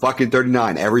told you, fucking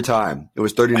 39 every time. It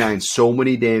was 39 so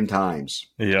many damn times.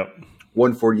 Yep.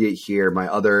 148 here.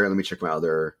 Let me check my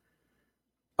other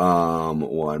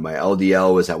one. My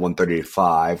LDL was at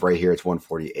 135. Right here, it's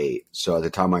 148. So at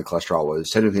the time, my cholesterol was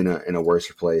technically in a worse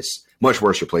place, much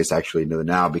worse place actually than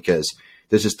now, because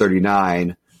this is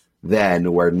 39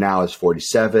 then, where now it's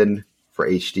 47 for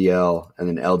HDL, and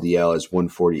then LDL is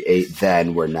 148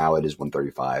 then, where now it is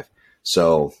 135.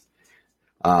 So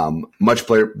much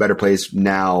better place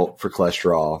now for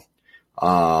cholesterol.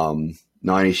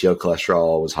 Non-HDL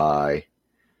cholesterol was high.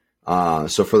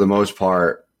 So for the most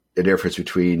part, the difference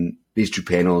between these two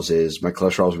panels is my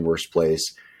cholesterol was in worse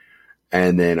place,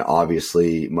 and then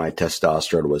obviously my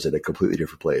testosterone was at a completely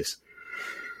different place.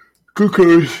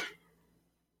 Glucose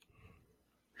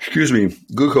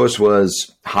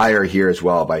was higher here as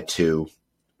well by 2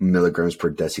 milligrams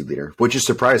per deciliter, which is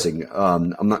surprising.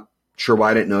 I'm not sure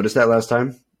why I didn't notice that last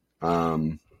time,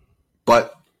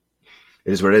 but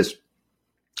it is what it is.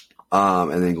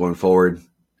 And then going forward,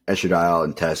 estradiol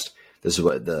and test. This is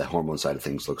what the hormone side of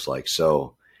things looks like.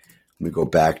 So let me go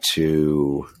back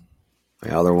to my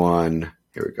other one.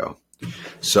 Here we go.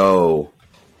 So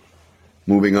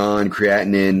moving on,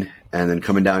 creatinine, and then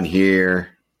coming down here.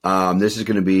 This is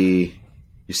going to be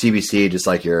your CBC, just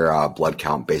like your blood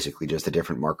count, basically just the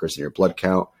different markers in your blood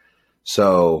count.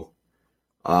 So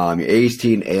your AST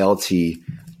and ALT,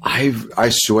 I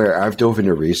swear I've dove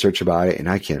into research about it and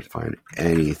I can't find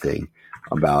anything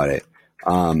about it.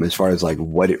 As far as like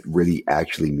what it really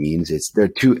actually means, they're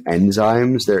two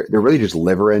enzymes. They're really just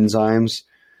liver enzymes.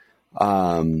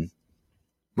 But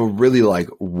really, like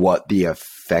what the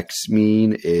effects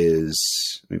mean is,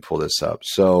 let me pull this up.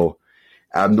 So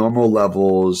abnormal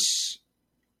levels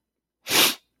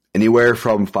anywhere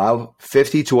from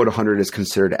 50 to 100 is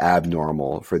considered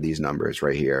abnormal for these numbers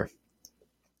right here.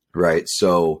 Right.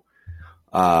 So,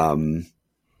 looking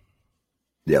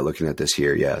at this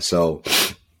here. Yeah. So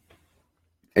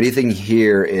anything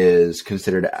here is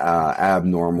considered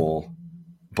abnormal,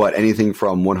 but anything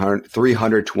from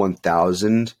 300 to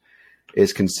 1,000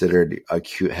 is considered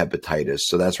acute hepatitis.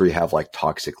 So that's where you have like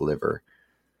toxic liver,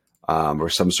 or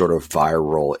some sort of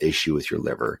viral issue with your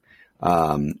liver.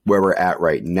 Where we're at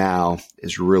right now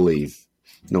is really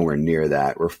nowhere near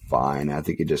that. We're fine. I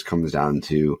think it just comes down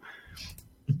to,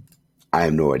 I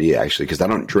have no idea actually, because I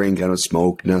don't drink, I don't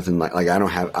smoke, nothing like I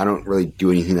don't really do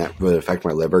anything that would affect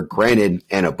my liver. Granted,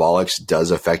 anabolics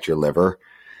does affect your liver.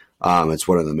 It's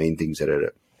one of the main things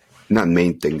that not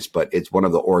main things, but it's one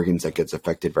of the organs that gets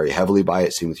affected very heavily by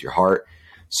it. Same with your heart.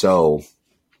 So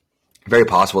very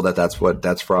possible that that's what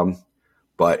that's from,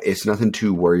 but it's nothing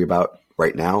to worry about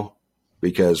right now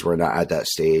because we're not at that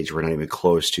stage. We're not even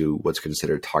close to what's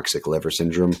considered toxic liver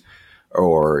syndrome,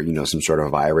 or, some sort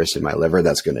of virus in my liver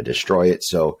that's going to destroy it.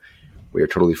 So we are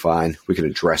totally fine. We can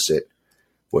address it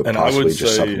with possibly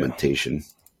just supplementation.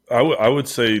 I would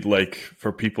say, like,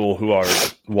 for people who are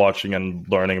watching and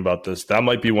learning about this, that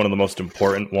might be one of the most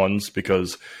important ones,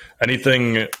 because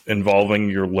anything involving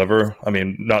your liver, I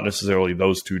mean, not necessarily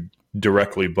those two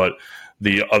directly, but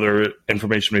the other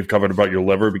information we've covered about your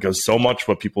liver, because so much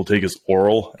what people take is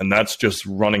oral, and that's just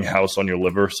running house on your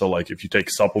liver. So like if you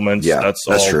take supplements, that's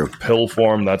all true. Pill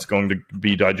form, that's going to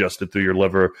be digested through your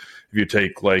liver. If you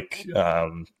take like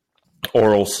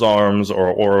oral SARMs or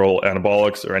oral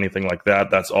anabolics or anything like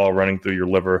that, that's all running through your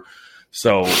liver.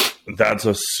 So that's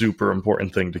a super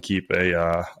important thing to keep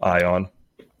a eye on.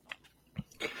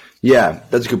 Yeah,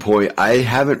 that's a good point. I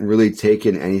haven't really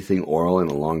taken anything oral in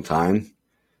a long time.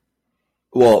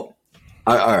 Well,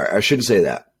 I shouldn't say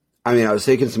that. I mean, I was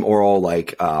taking some oral,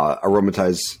 like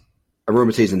aromatase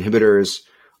inhibitors.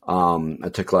 I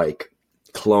took like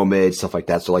Clomid, stuff like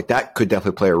that. So like that could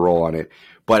definitely play a role on it.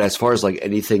 But as far as like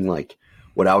anything like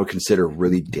what I would consider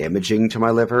really damaging to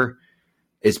my liver,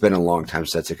 it's been a long time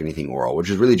since I took anything oral, which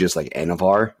is really just like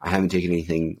Anavar. I haven't taken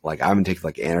anything like, I haven't taken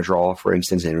like Anadrol, for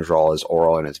instance. Anadrol is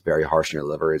oral and it's very harsh on your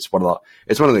liver. It's one of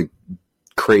the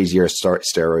crazier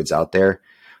steroids out there.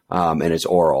 And it's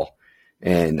oral,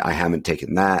 and I haven't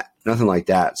taken that. nothing like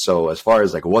that. So as far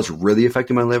as like what's really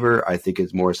affecting my liver, I think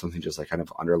it's more something just like kind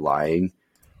of underlying.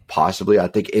 Possibly, I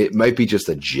think it might be just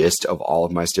the gist of all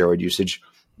of my steroid usage.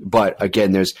 But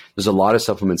again, there's a lot of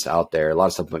supplements out there, a lot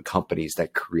of supplement companies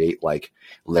that create like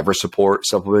liver support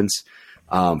supplements.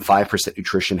 5%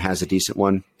 Nutrition has a decent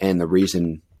one, and the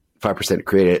reason 5%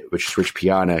 created it, which is Rich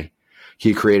Piana,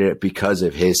 he created it because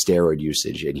of his steroid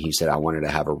usage, and he said, I wanted to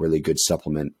have a really good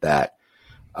supplement that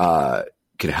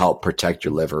can help protect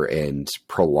your liver and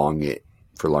prolong it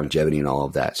for longevity and all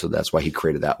of that. So that's why he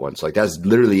created that one. So like that's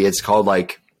literally, it's called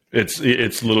like it's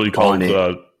literally called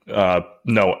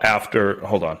no, after.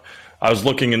 Hold on, I was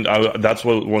looking, and that's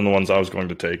one of the ones I was going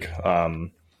to take.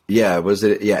 Yeah, was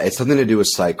it? Yeah, it's something to do with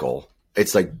cycle.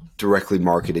 It's like directly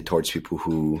marketed towards people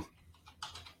who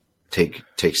take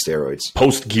steroids.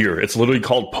 Post Gear. It's literally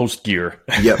called Post Gear.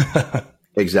 Yep,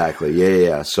 exactly.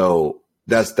 Yeah. So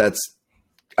that's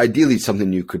ideally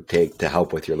something you could take to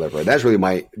help with your liver. And that's really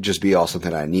might just be all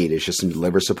something I need. It's just some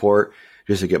liver support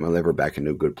just to get my liver back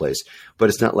into a good place. But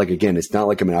it's not like, again, it's not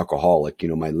like I'm an alcoholic.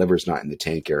 My liver's not in the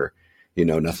tank or,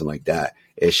 nothing like that.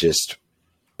 It's just,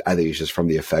 I think it's just from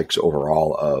the effects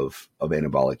overall of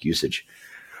anabolic usage.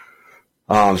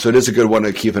 So it is a good one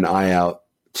to keep an eye out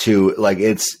to. Like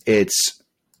it's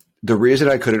the reason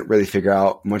I couldn't really figure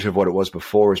out much of what it was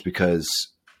before is because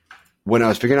when I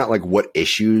was figuring out like what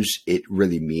issues it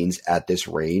really means at this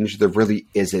range, there really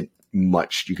isn't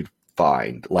much you could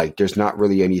find. Like there's not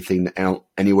really anything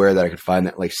anywhere that I could find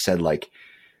that like said like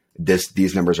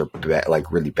these numbers are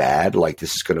like really bad. Like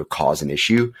this is going to cause an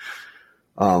issue.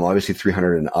 Obviously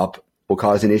 300 and up will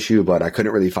cause an issue, but I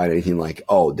couldn't really find anything like,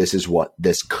 oh, this is what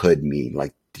this could mean.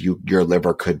 Like your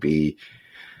liver could be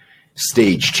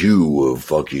stage 2 of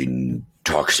fucking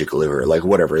toxic liver, like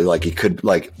whatever. Like it could,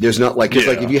 like there's not like, cause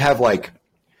like if you have like,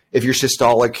 if your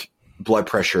systolic blood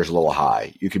pressure is a little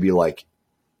high, you could be like,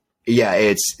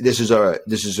 yeah, this is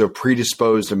a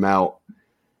predisposed amount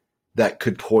that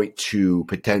could point to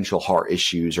potential heart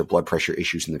issues or blood pressure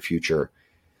issues in the future.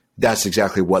 That's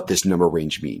exactly what this number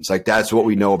range means. Like that's what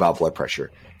we know about blood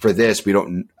pressure. For this, I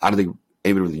don't think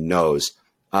anybody really knows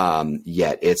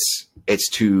yet. It's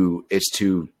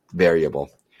too variable.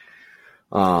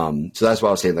 So that's why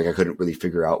I was saying like I couldn't really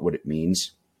figure out what it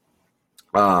means.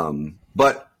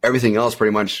 But everything else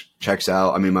pretty much checks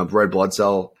out. I mean, my red blood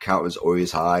cell count is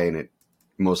always high, and it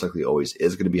most likely always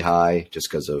is going to be high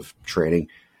just because of training.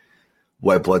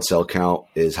 White blood cell count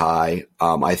is high.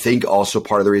 I think also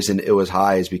part of the reason it was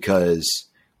high is because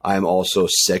I'm also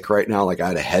sick right now. Like I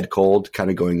had a head cold kind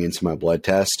of going into my blood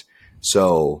test.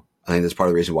 So I think that's part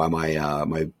of the reason why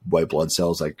my white blood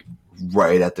cells like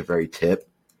right at the very tip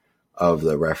of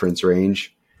the reference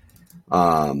range.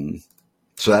 So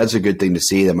that's a good thing to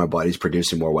see that my body's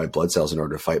producing more white blood cells in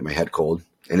order to fight my head cold.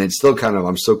 And it's still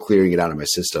I'm still clearing it out of my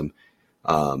system.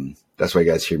 That's why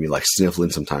you guys hear me like sniffling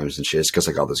sometimes and shit. It's because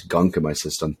I got this gunk in my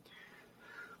system.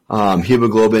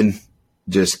 Hemoglobin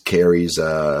just carries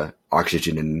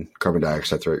oxygen and carbon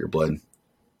dioxide throughout your blood.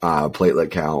 Platelet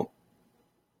count,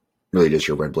 really just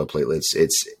your red blood platelets.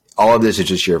 It's all of this is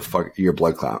just your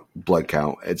blood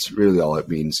count. It's really all it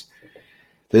means.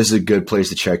 This is a good place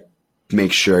to check,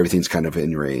 make sure everything's kind of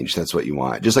in range. That's what you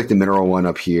want. Just like the mineral one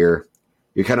up here,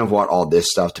 you kind of want all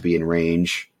this stuff to be in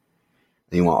range.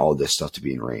 And you want all this stuff to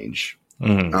be in range.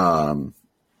 Mm-hmm.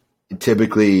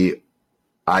 Typically,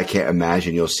 I can't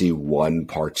imagine you'll see one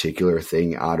particular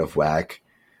thing out of whack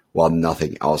while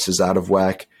nothing else is out of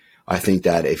whack. I think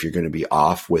that if you're going to be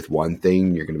off with one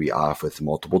thing, you're going to be off with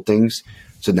multiple things.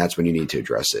 So that's when you need to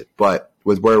address it. But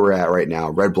with where we're at right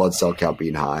now, red blood cell count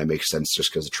being high makes sense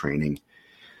just because of training.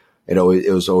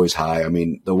 It was always high. I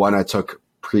mean, the one I took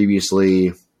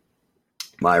previously,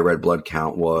 my red blood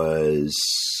count was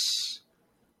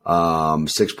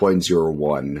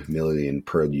 6.01 million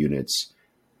per units.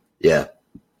 Yeah.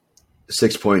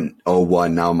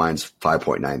 6.01. Now mine's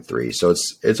 5.93. So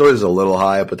it's always a little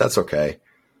high, but that's okay.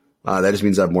 That just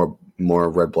means I have more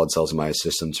red blood cells in my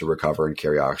system to recover and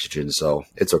carry oxygen. So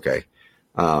it's okay.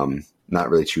 Not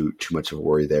really too much of a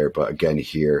worry there. But again,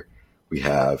 here we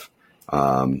have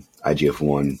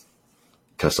IGF-1,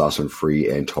 testosterone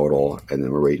free and total, and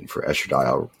then we're waiting for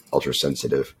estradiol ultra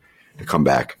sensitive to come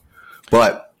back.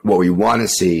 But what we want to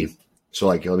see, so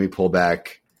like let me pull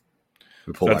back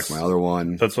my other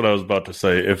one. That's what I was about to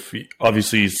say. If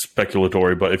obviously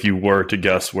speculatory, but if you were to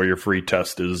guess where your free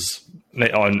test is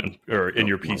on or in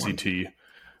your PCT,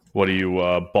 what are you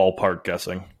ballpark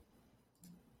guessing?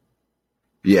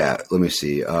 Yeah, let me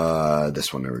see.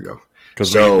 This one, there we go.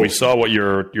 Because we saw what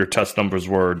your test numbers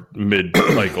were mid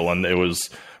cycle, and it was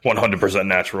 100%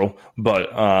 natural. But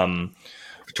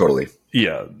totally.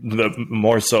 Yeah,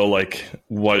 more so like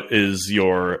what is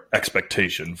your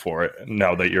expectation for it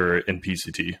now that you're in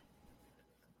PCT?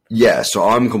 Yeah, so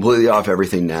I'm completely off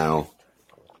everything now.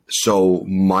 So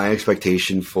my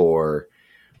expectation for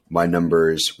my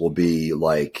numbers will be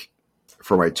like,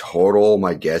 for my total,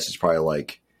 my guess is probably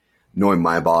like, knowing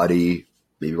my body,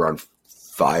 maybe around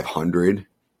 500,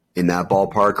 in that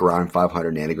ballpark, around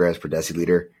 500 nanograms per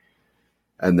deciliter.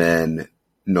 And then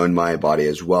knowing my body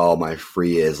as well, my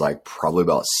free is like probably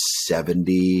about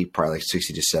 70, probably like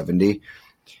 60 to 70.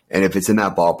 And if it's in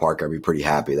that ballpark, I'd be pretty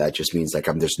happy. That just means like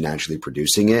I'm just naturally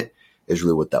producing it, is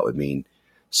really what that would mean.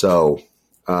 So,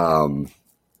 I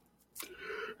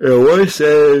want to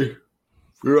say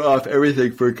we're off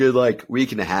everything for a good like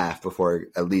week and a half before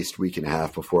I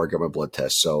got my blood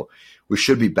test. So we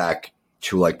should be back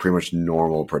to like pretty much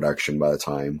normal production by the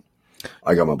time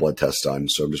I got my blood test done.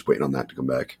 So I'm just waiting on that to come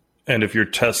back. And if your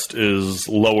test is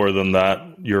lower than that,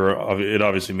 it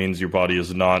obviously means your body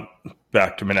is not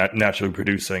back to naturally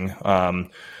producing.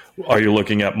 Are you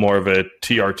looking at more of a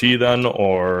TRT then,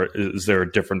 or is there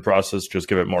a different process? Just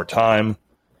give it more time?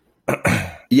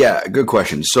 Yeah, good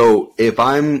question. So if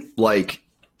I'm like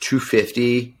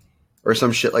 250 or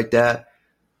some shit like that,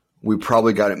 we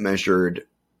probably got it measured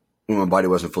when my body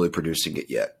wasn't fully producing it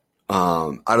yet.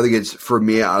 I don't think it's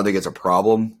a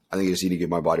problem. I think I just need to give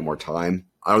my body more time.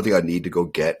 I don't think I need to go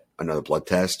get another blood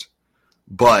test.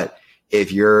 But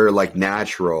if you're like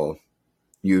natural,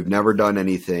 you've never done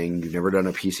anything, you've never done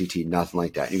a PCT, nothing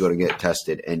like that, and you go to get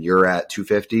tested and you're at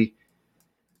 250,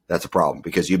 that's a problem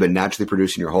because you've been naturally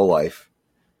producing your whole life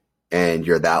and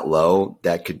you're that low.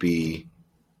 That could be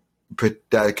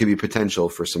potential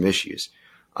for some issues,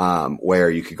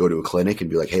 where you could go to a clinic and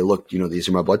be like, hey, look, these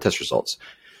are my blood test results.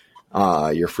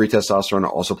 Your free testosterone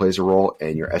also plays a role,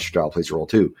 and your estradiol plays a role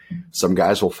too. Some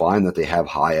guys will find that they have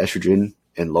high estrogen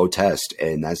and low test,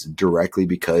 and that's directly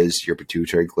because your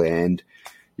pituitary gland,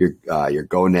 your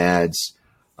gonads,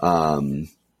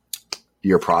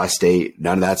 your prostate,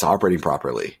 none of that's operating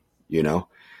properly,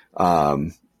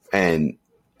 and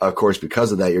of course,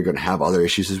 because of that, you're going to have other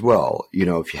issues as well.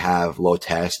 If you have low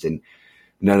test and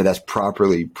none of that's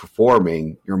properly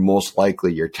performing, you're most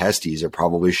likely your testes are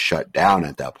probably shut down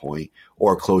at that point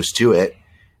or close to it.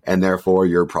 And therefore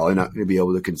you're probably not going to be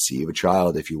able to conceive a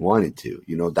child if you wanted to.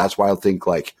 That's why I think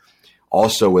like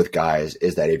also with guys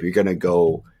is that if you're going to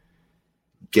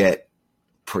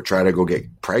try to go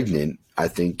get pregnant, I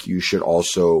think you should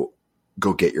also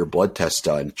go get your blood test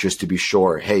done just to be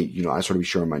sure. Hey, I just want to be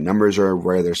sure my numbers are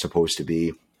where they're supposed to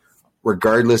be.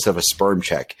 Regardless of a sperm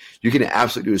check, you can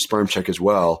absolutely do a sperm check as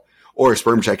well, or a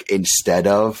sperm check instead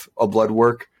of a blood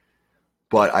work.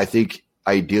 But I think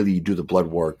ideally you do the blood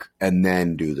work and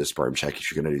then do the sperm check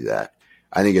if you're going to do that.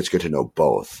 I think it's good to know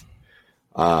both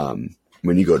when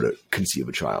you go to conceive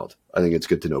a child. I think it's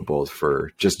good to know both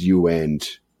for just you and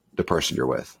the person you're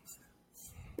with.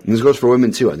 And this goes for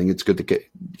women too. I think it's good to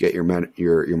get your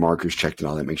markers checked and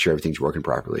all that, make sure everything's working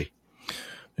properly.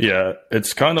 Yeah,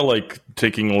 it's kind of like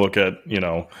taking a look at,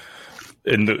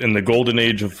 in the golden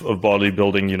age of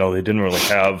bodybuilding, they didn't really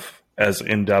have as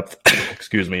in-depth,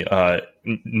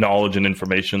 knowledge and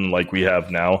information like we have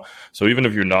now. So even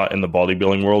if you're not in the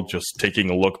bodybuilding world, just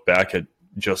taking a look back at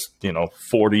just,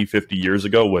 40, 50 years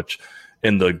ago, which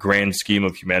in the grand scheme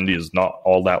of humanity is not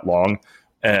all that long.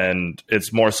 And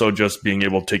it's more so just being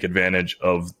able to take advantage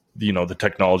of, the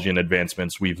technology and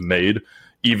advancements we've made,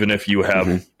 even if you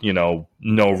have,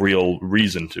 no real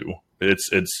reason to.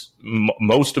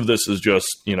 Most of this is just,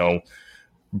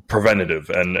 preventative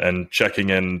and checking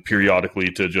in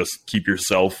periodically to just keep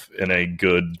yourself in a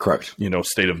good, correct,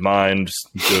 state of mind,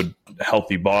 good,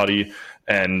 healthy body.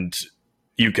 And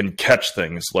you can catch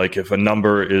things like if a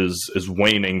number is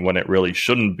waning when it really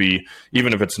shouldn't be,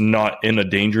 even if it's not in a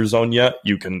danger zone yet,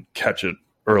 you can catch it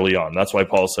early on. That's why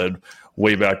Paul said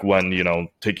way back when,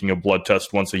 taking a blood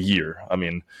test once a year. I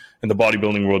mean, in the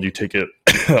bodybuilding world, you take it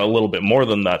a little bit more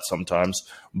than that sometimes,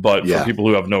 but for people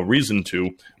who have no reason to,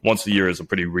 once a year is a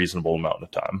pretty reasonable amount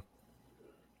of time.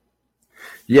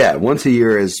 Yeah, once a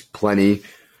year is plenty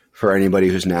for anybody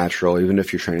who's natural. Even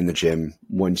if you're training in the gym,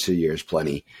 once a year is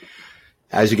plenty.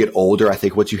 As you get older, I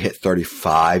think once you hit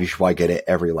 35, you should probably get it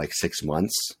every like 6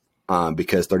 months,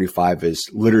 because 35 is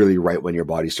literally right when your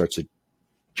body starts to,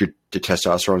 your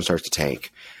testosterone starts to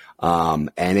tank. And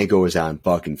it goes down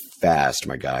fucking fast,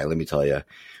 my guy. Let me tell you,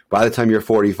 by the time you're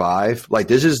 45,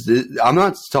 like I'm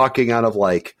not talking out of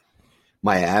like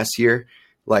my ass here.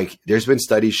 Like there's been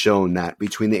studies shown that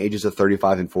between the ages of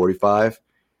 35 and 45,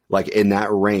 like in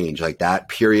that range, like that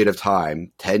period of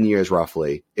time, 10 years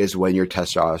roughly, is when your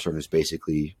testosterone is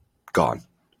basically gone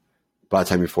by the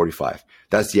time you're 45.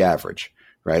 That's the average.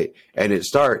 right? And it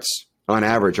starts on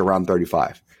average around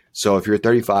 35. So if you're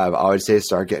 35, I would say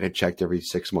start getting it checked every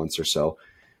 6 months or so.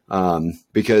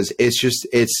 Because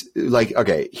it's like,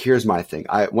 okay, here's my thing.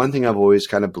 One thing I've always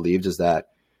kind of believed is that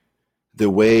the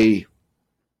way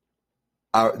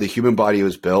the human body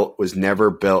was built was never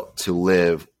built to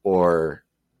live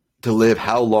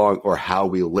how long or how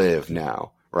we live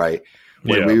now, right?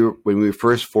 When we were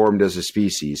first formed as a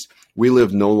species, we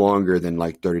lived no longer than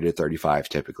like 30 to 35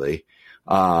 typically.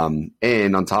 And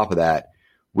on top of that,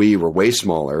 we were way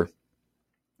smaller.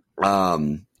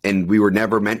 And we were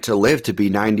never meant to live to be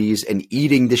 90s and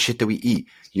eating the shit that we eat,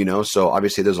 you know? So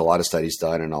obviously there's a lot of studies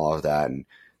done and all of that. And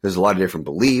there's a lot of different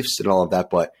beliefs and all of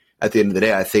that. But at the end of the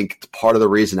day, I think part of the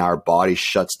reason our body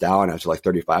shuts down after like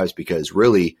 35 is because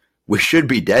really we should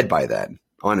be dead by then.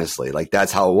 Honestly, like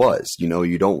that's how it was. You know,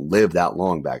 you don't live that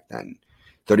long back then.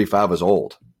 35 was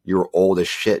old. You were old as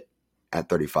shit at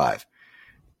 35.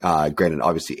 Granted,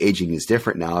 obviously aging is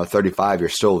different now. At 35, you're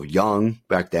still young.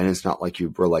 Back then, it's not like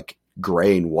you were like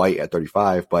gray and white at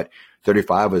 35, but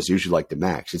 35 was usually like the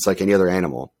max. It's like any other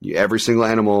animal. Every single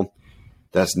animal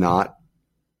that's not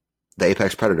the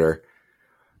apex predator,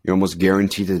 you're almost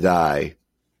guaranteed to die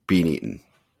being eaten.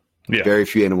 Yeah. Very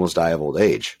few animals die of old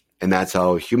age. And that's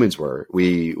how humans were.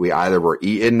 We either were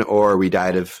eaten or we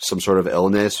died of some sort of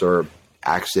illness or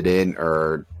accident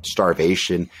or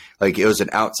starvation. Like it was an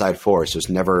outside force. It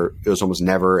was almost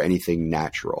never anything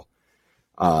natural.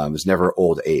 It was never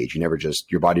old age.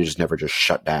 Your body just never just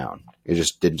shut down. It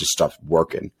just didn't just stop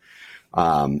working.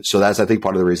 So that's, I think,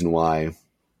 part of the reason why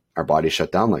our body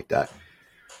shut down like that.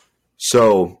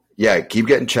 So yeah, keep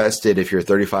getting tested if you're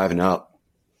 35 and up.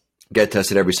 Get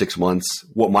tested every 6 months.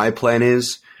 What my plan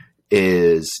is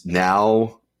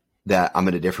now that I'm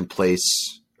in a different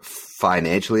place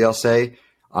financially, I'll say,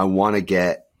 I want to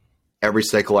get every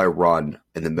cycle I run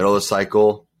in the middle of the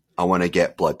cycle, I want to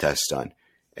get blood tests done.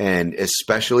 And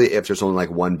especially if there's only like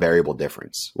one variable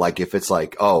difference. Like if it's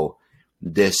like, oh,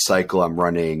 this cycle I'm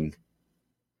running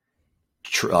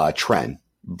Tren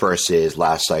versus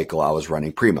last cycle I was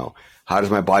running Primo. How does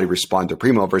my body respond to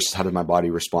Primo versus how does my body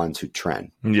respond to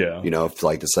Tren? Yeah. You know, if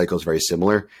like the cycle is very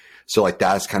similar. So like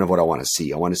that's kind of what I want to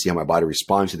see. I want to see how my body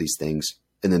responds to these things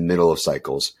in the middle of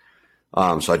cycles.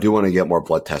 So I do want to get more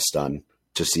blood tests done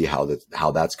to see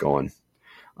how that's going.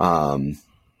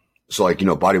 So like, you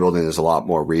know, bodybuilding, there's a lot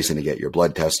more reason to get your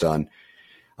blood test done.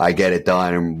 I get it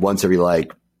done once every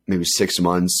like maybe 6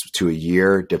 months to a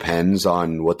year, depends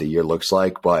on what the year looks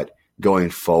like. But going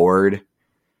forward,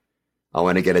 I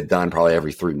want to get it done probably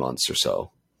every 3 months or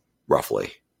so,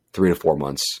 roughly 3 to 4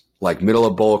 months. Like middle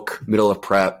of bulk, middle of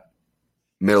prep,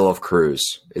 middle of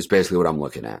cruise is basically what I'm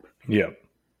looking at. Yeah.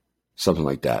 Something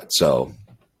like that. So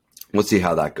let's see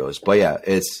how that goes. But yeah,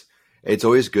 it's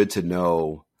always good to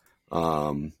know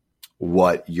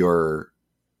what your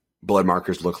blood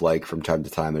markers look like from time to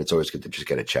time. And it's always good to just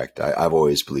get it checked. I've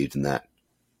always believed in that.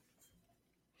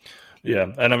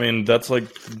 Yeah. And I mean, that's like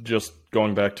just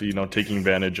going back to, you know, taking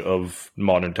advantage of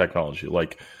modern technology.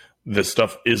 Like this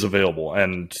stuff is available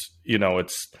and, you know,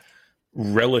 it's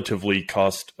relatively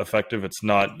cost effective. It's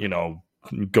not, you know,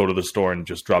 go to the store and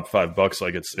just drop $5.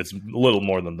 Like it's a little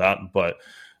more than that, but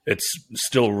it's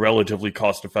still relatively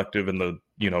cost effective in the,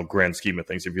 you know, grand scheme of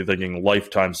things. If you're thinking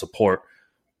lifetime support,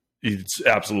 it's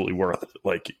absolutely worth it.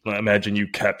 Like imagine you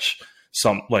catch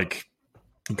some, like,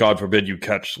 God forbid you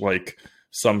catch like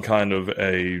some kind of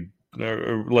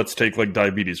let's take like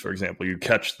diabetes, for example. You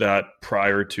catch that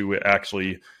prior to it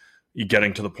actually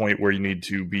getting to the point where you need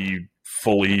to be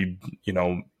fully, you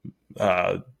know,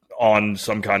 on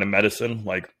some kind of medicine.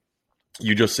 Like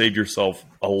you just saved yourself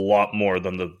a lot more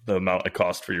than the amount it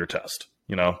cost for your test,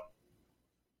 you know?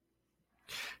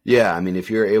 Yeah. I mean,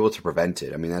 if you're able to prevent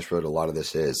it, I mean, that's what a lot of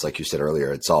this is. Like you said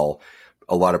earlier, it's all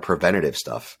a lot of preventative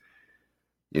stuff.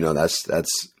 You know, that's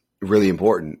really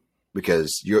important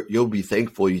because you'll be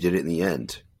thankful you did it in the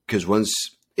end. Because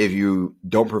if you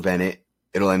don't prevent it,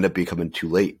 it'll end up becoming too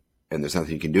late and there's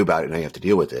nothing you can do about it. Now you have to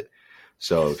deal with it.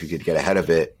 So if you could get ahead of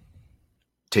it,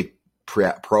 take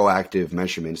proactive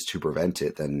measurements to prevent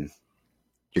it, then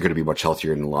you're going to be much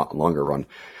healthier in the longer run.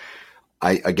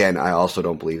 I also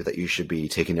don't believe that you should be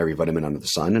taking every vitamin under the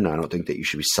sun, and I don't think that you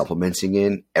should be supplementing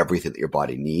in everything that your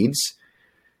body needs.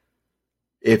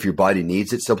 If your body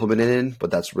needs it supplemented in,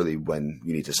 but that's really when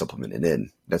you need to supplement it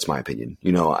in. That's my opinion.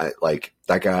 You know, I like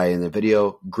that guy in the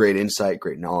video, great insight,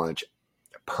 great knowledge.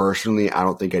 Personally, I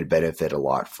don't think I'd benefit a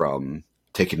lot from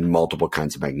taking multiple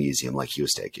kinds of magnesium like he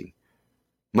was taking.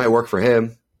 Might work for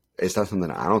him. It's not something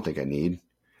I don't think I need.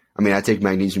 I mean, I take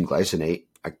magnesium glycinate.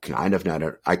 I kind of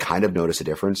notice a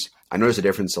difference. I notice a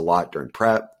difference a lot during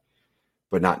prep,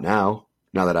 but not now.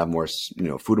 now that I have more,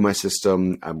 food in my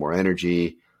system, I have more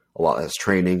energy, a lot less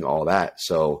training, all that.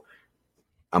 So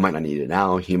I might not need it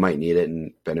now. He might need it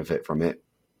and benefit from it.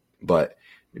 But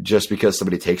just because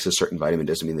somebody takes a certain vitamin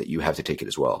doesn't mean that you have to take it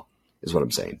as well, is what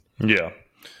I'm saying. Yeah.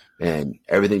 And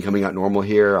everything coming out normal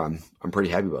here, I'm pretty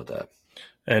happy about that.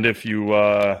 And if you,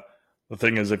 the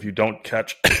thing is, if you don't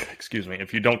catch,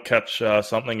 if you don't catch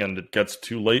something and it gets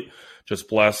too late, just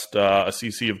blast a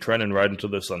cc of Tren and ride into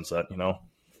the sunset,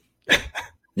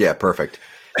 Yeah, perfect.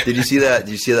 Did you see that?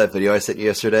 Did you see that video I sent you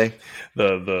yesterday?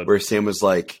 The where Sam was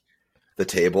like, the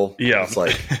table. Yeah. It's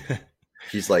like,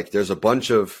 he's like, there's a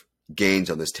bunch of gains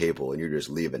on this table and you're just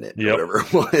leaving it. Yep. Whatever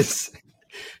it was.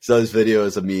 So this video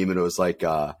is a meme and it was like,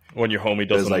 when your homie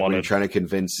doesn't want when to, you're trying to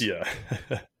convince. Yeah.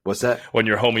 What's that? When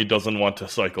your homie doesn't want to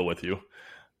cycle with you.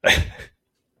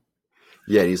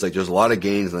 Yeah. And he's like, there's a lot of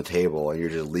gains on the table and you're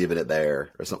just leaving it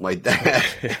there or something like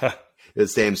that. Yeah.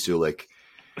 It's Sam Sulik.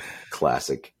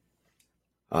 Classic.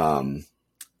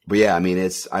 But yeah, I mean,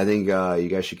 I think you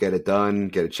guys should get it done,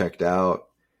 get it checked out,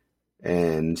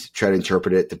 and try to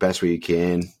interpret it the best way you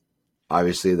can.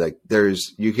 Obviously, like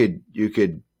you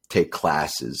could take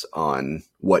classes on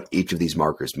what each of these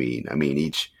markers mean. I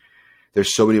mean,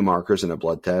 there's so many markers in a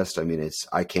blood test. I mean,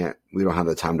 we don't have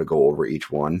the time to go over each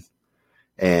one,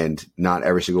 and not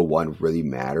every single one really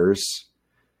matters.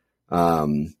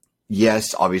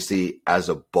 Yes, obviously, as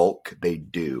a bulk, they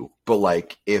do. But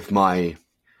like, if my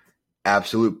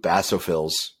absolute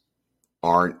basophils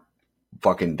aren't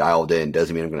fucking dialed in,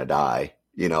 doesn't mean I'm going to die.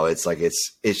 It's like,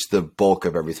 it's the bulk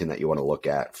of everything that you want to look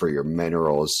at for your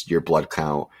minerals, your blood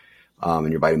count,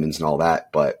 and your vitamins and all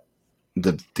that. But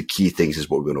the key things is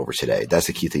what we went over today. That's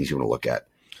the key things you want to look at.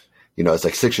 It's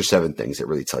like 6 or 7 things that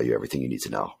really tell you everything you need to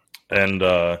know. And,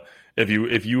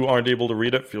 if you aren't able to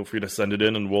read it, feel free to send it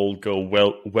in and we'll go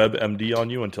WebMD on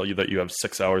you and tell you that you have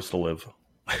 6 hours to live.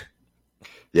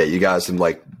 Yeah, you got some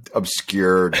like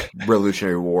obscure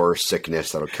Revolutionary War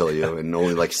sickness that'll kill you, and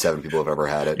only like 7 people have ever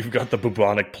had it. You've got the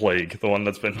bubonic plague, the one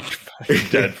that's been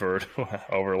dead for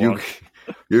over long.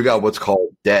 You got what's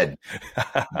called dead.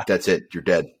 That's it. You're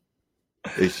dead.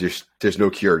 It's just, there's no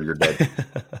cure. You're dead.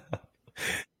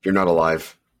 You're not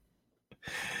alive.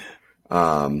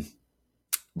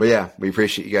 But yeah, we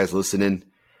appreciate you guys listening.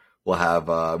 We'll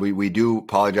have we do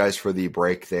apologize for the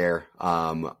break there.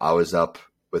 I was up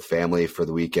with family for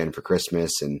the weekend for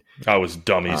Christmas, and I was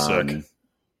dummy sick.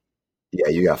 Yeah,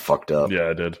 you got fucked up. Yeah,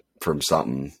 I did. From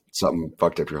something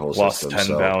fucked up your whole system. Lost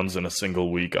 10 pounds in a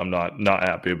single week. I'm not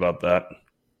happy about that.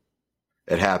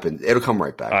 It happened. It'll come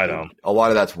right back. I know. A lot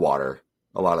of that's water.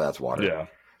 Yeah.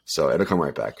 So it'll come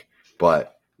right back.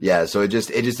 But yeah, so it just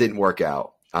didn't work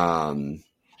out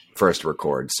for us to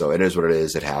record. So it is what it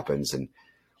is. It happens. And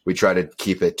we try to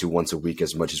keep it to once a week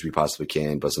as much as we possibly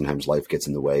can, but sometimes life gets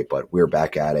in the way. But we're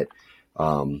back at it.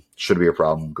 Shouldn't be a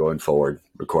problem going forward,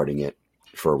 recording it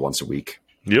for once a week.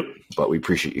 Yep. But we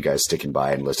appreciate you guys sticking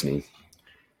by and listening.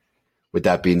 With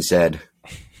that being said,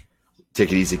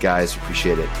 take it easy, guys.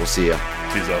 Appreciate it. We'll see ya.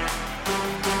 Peace out.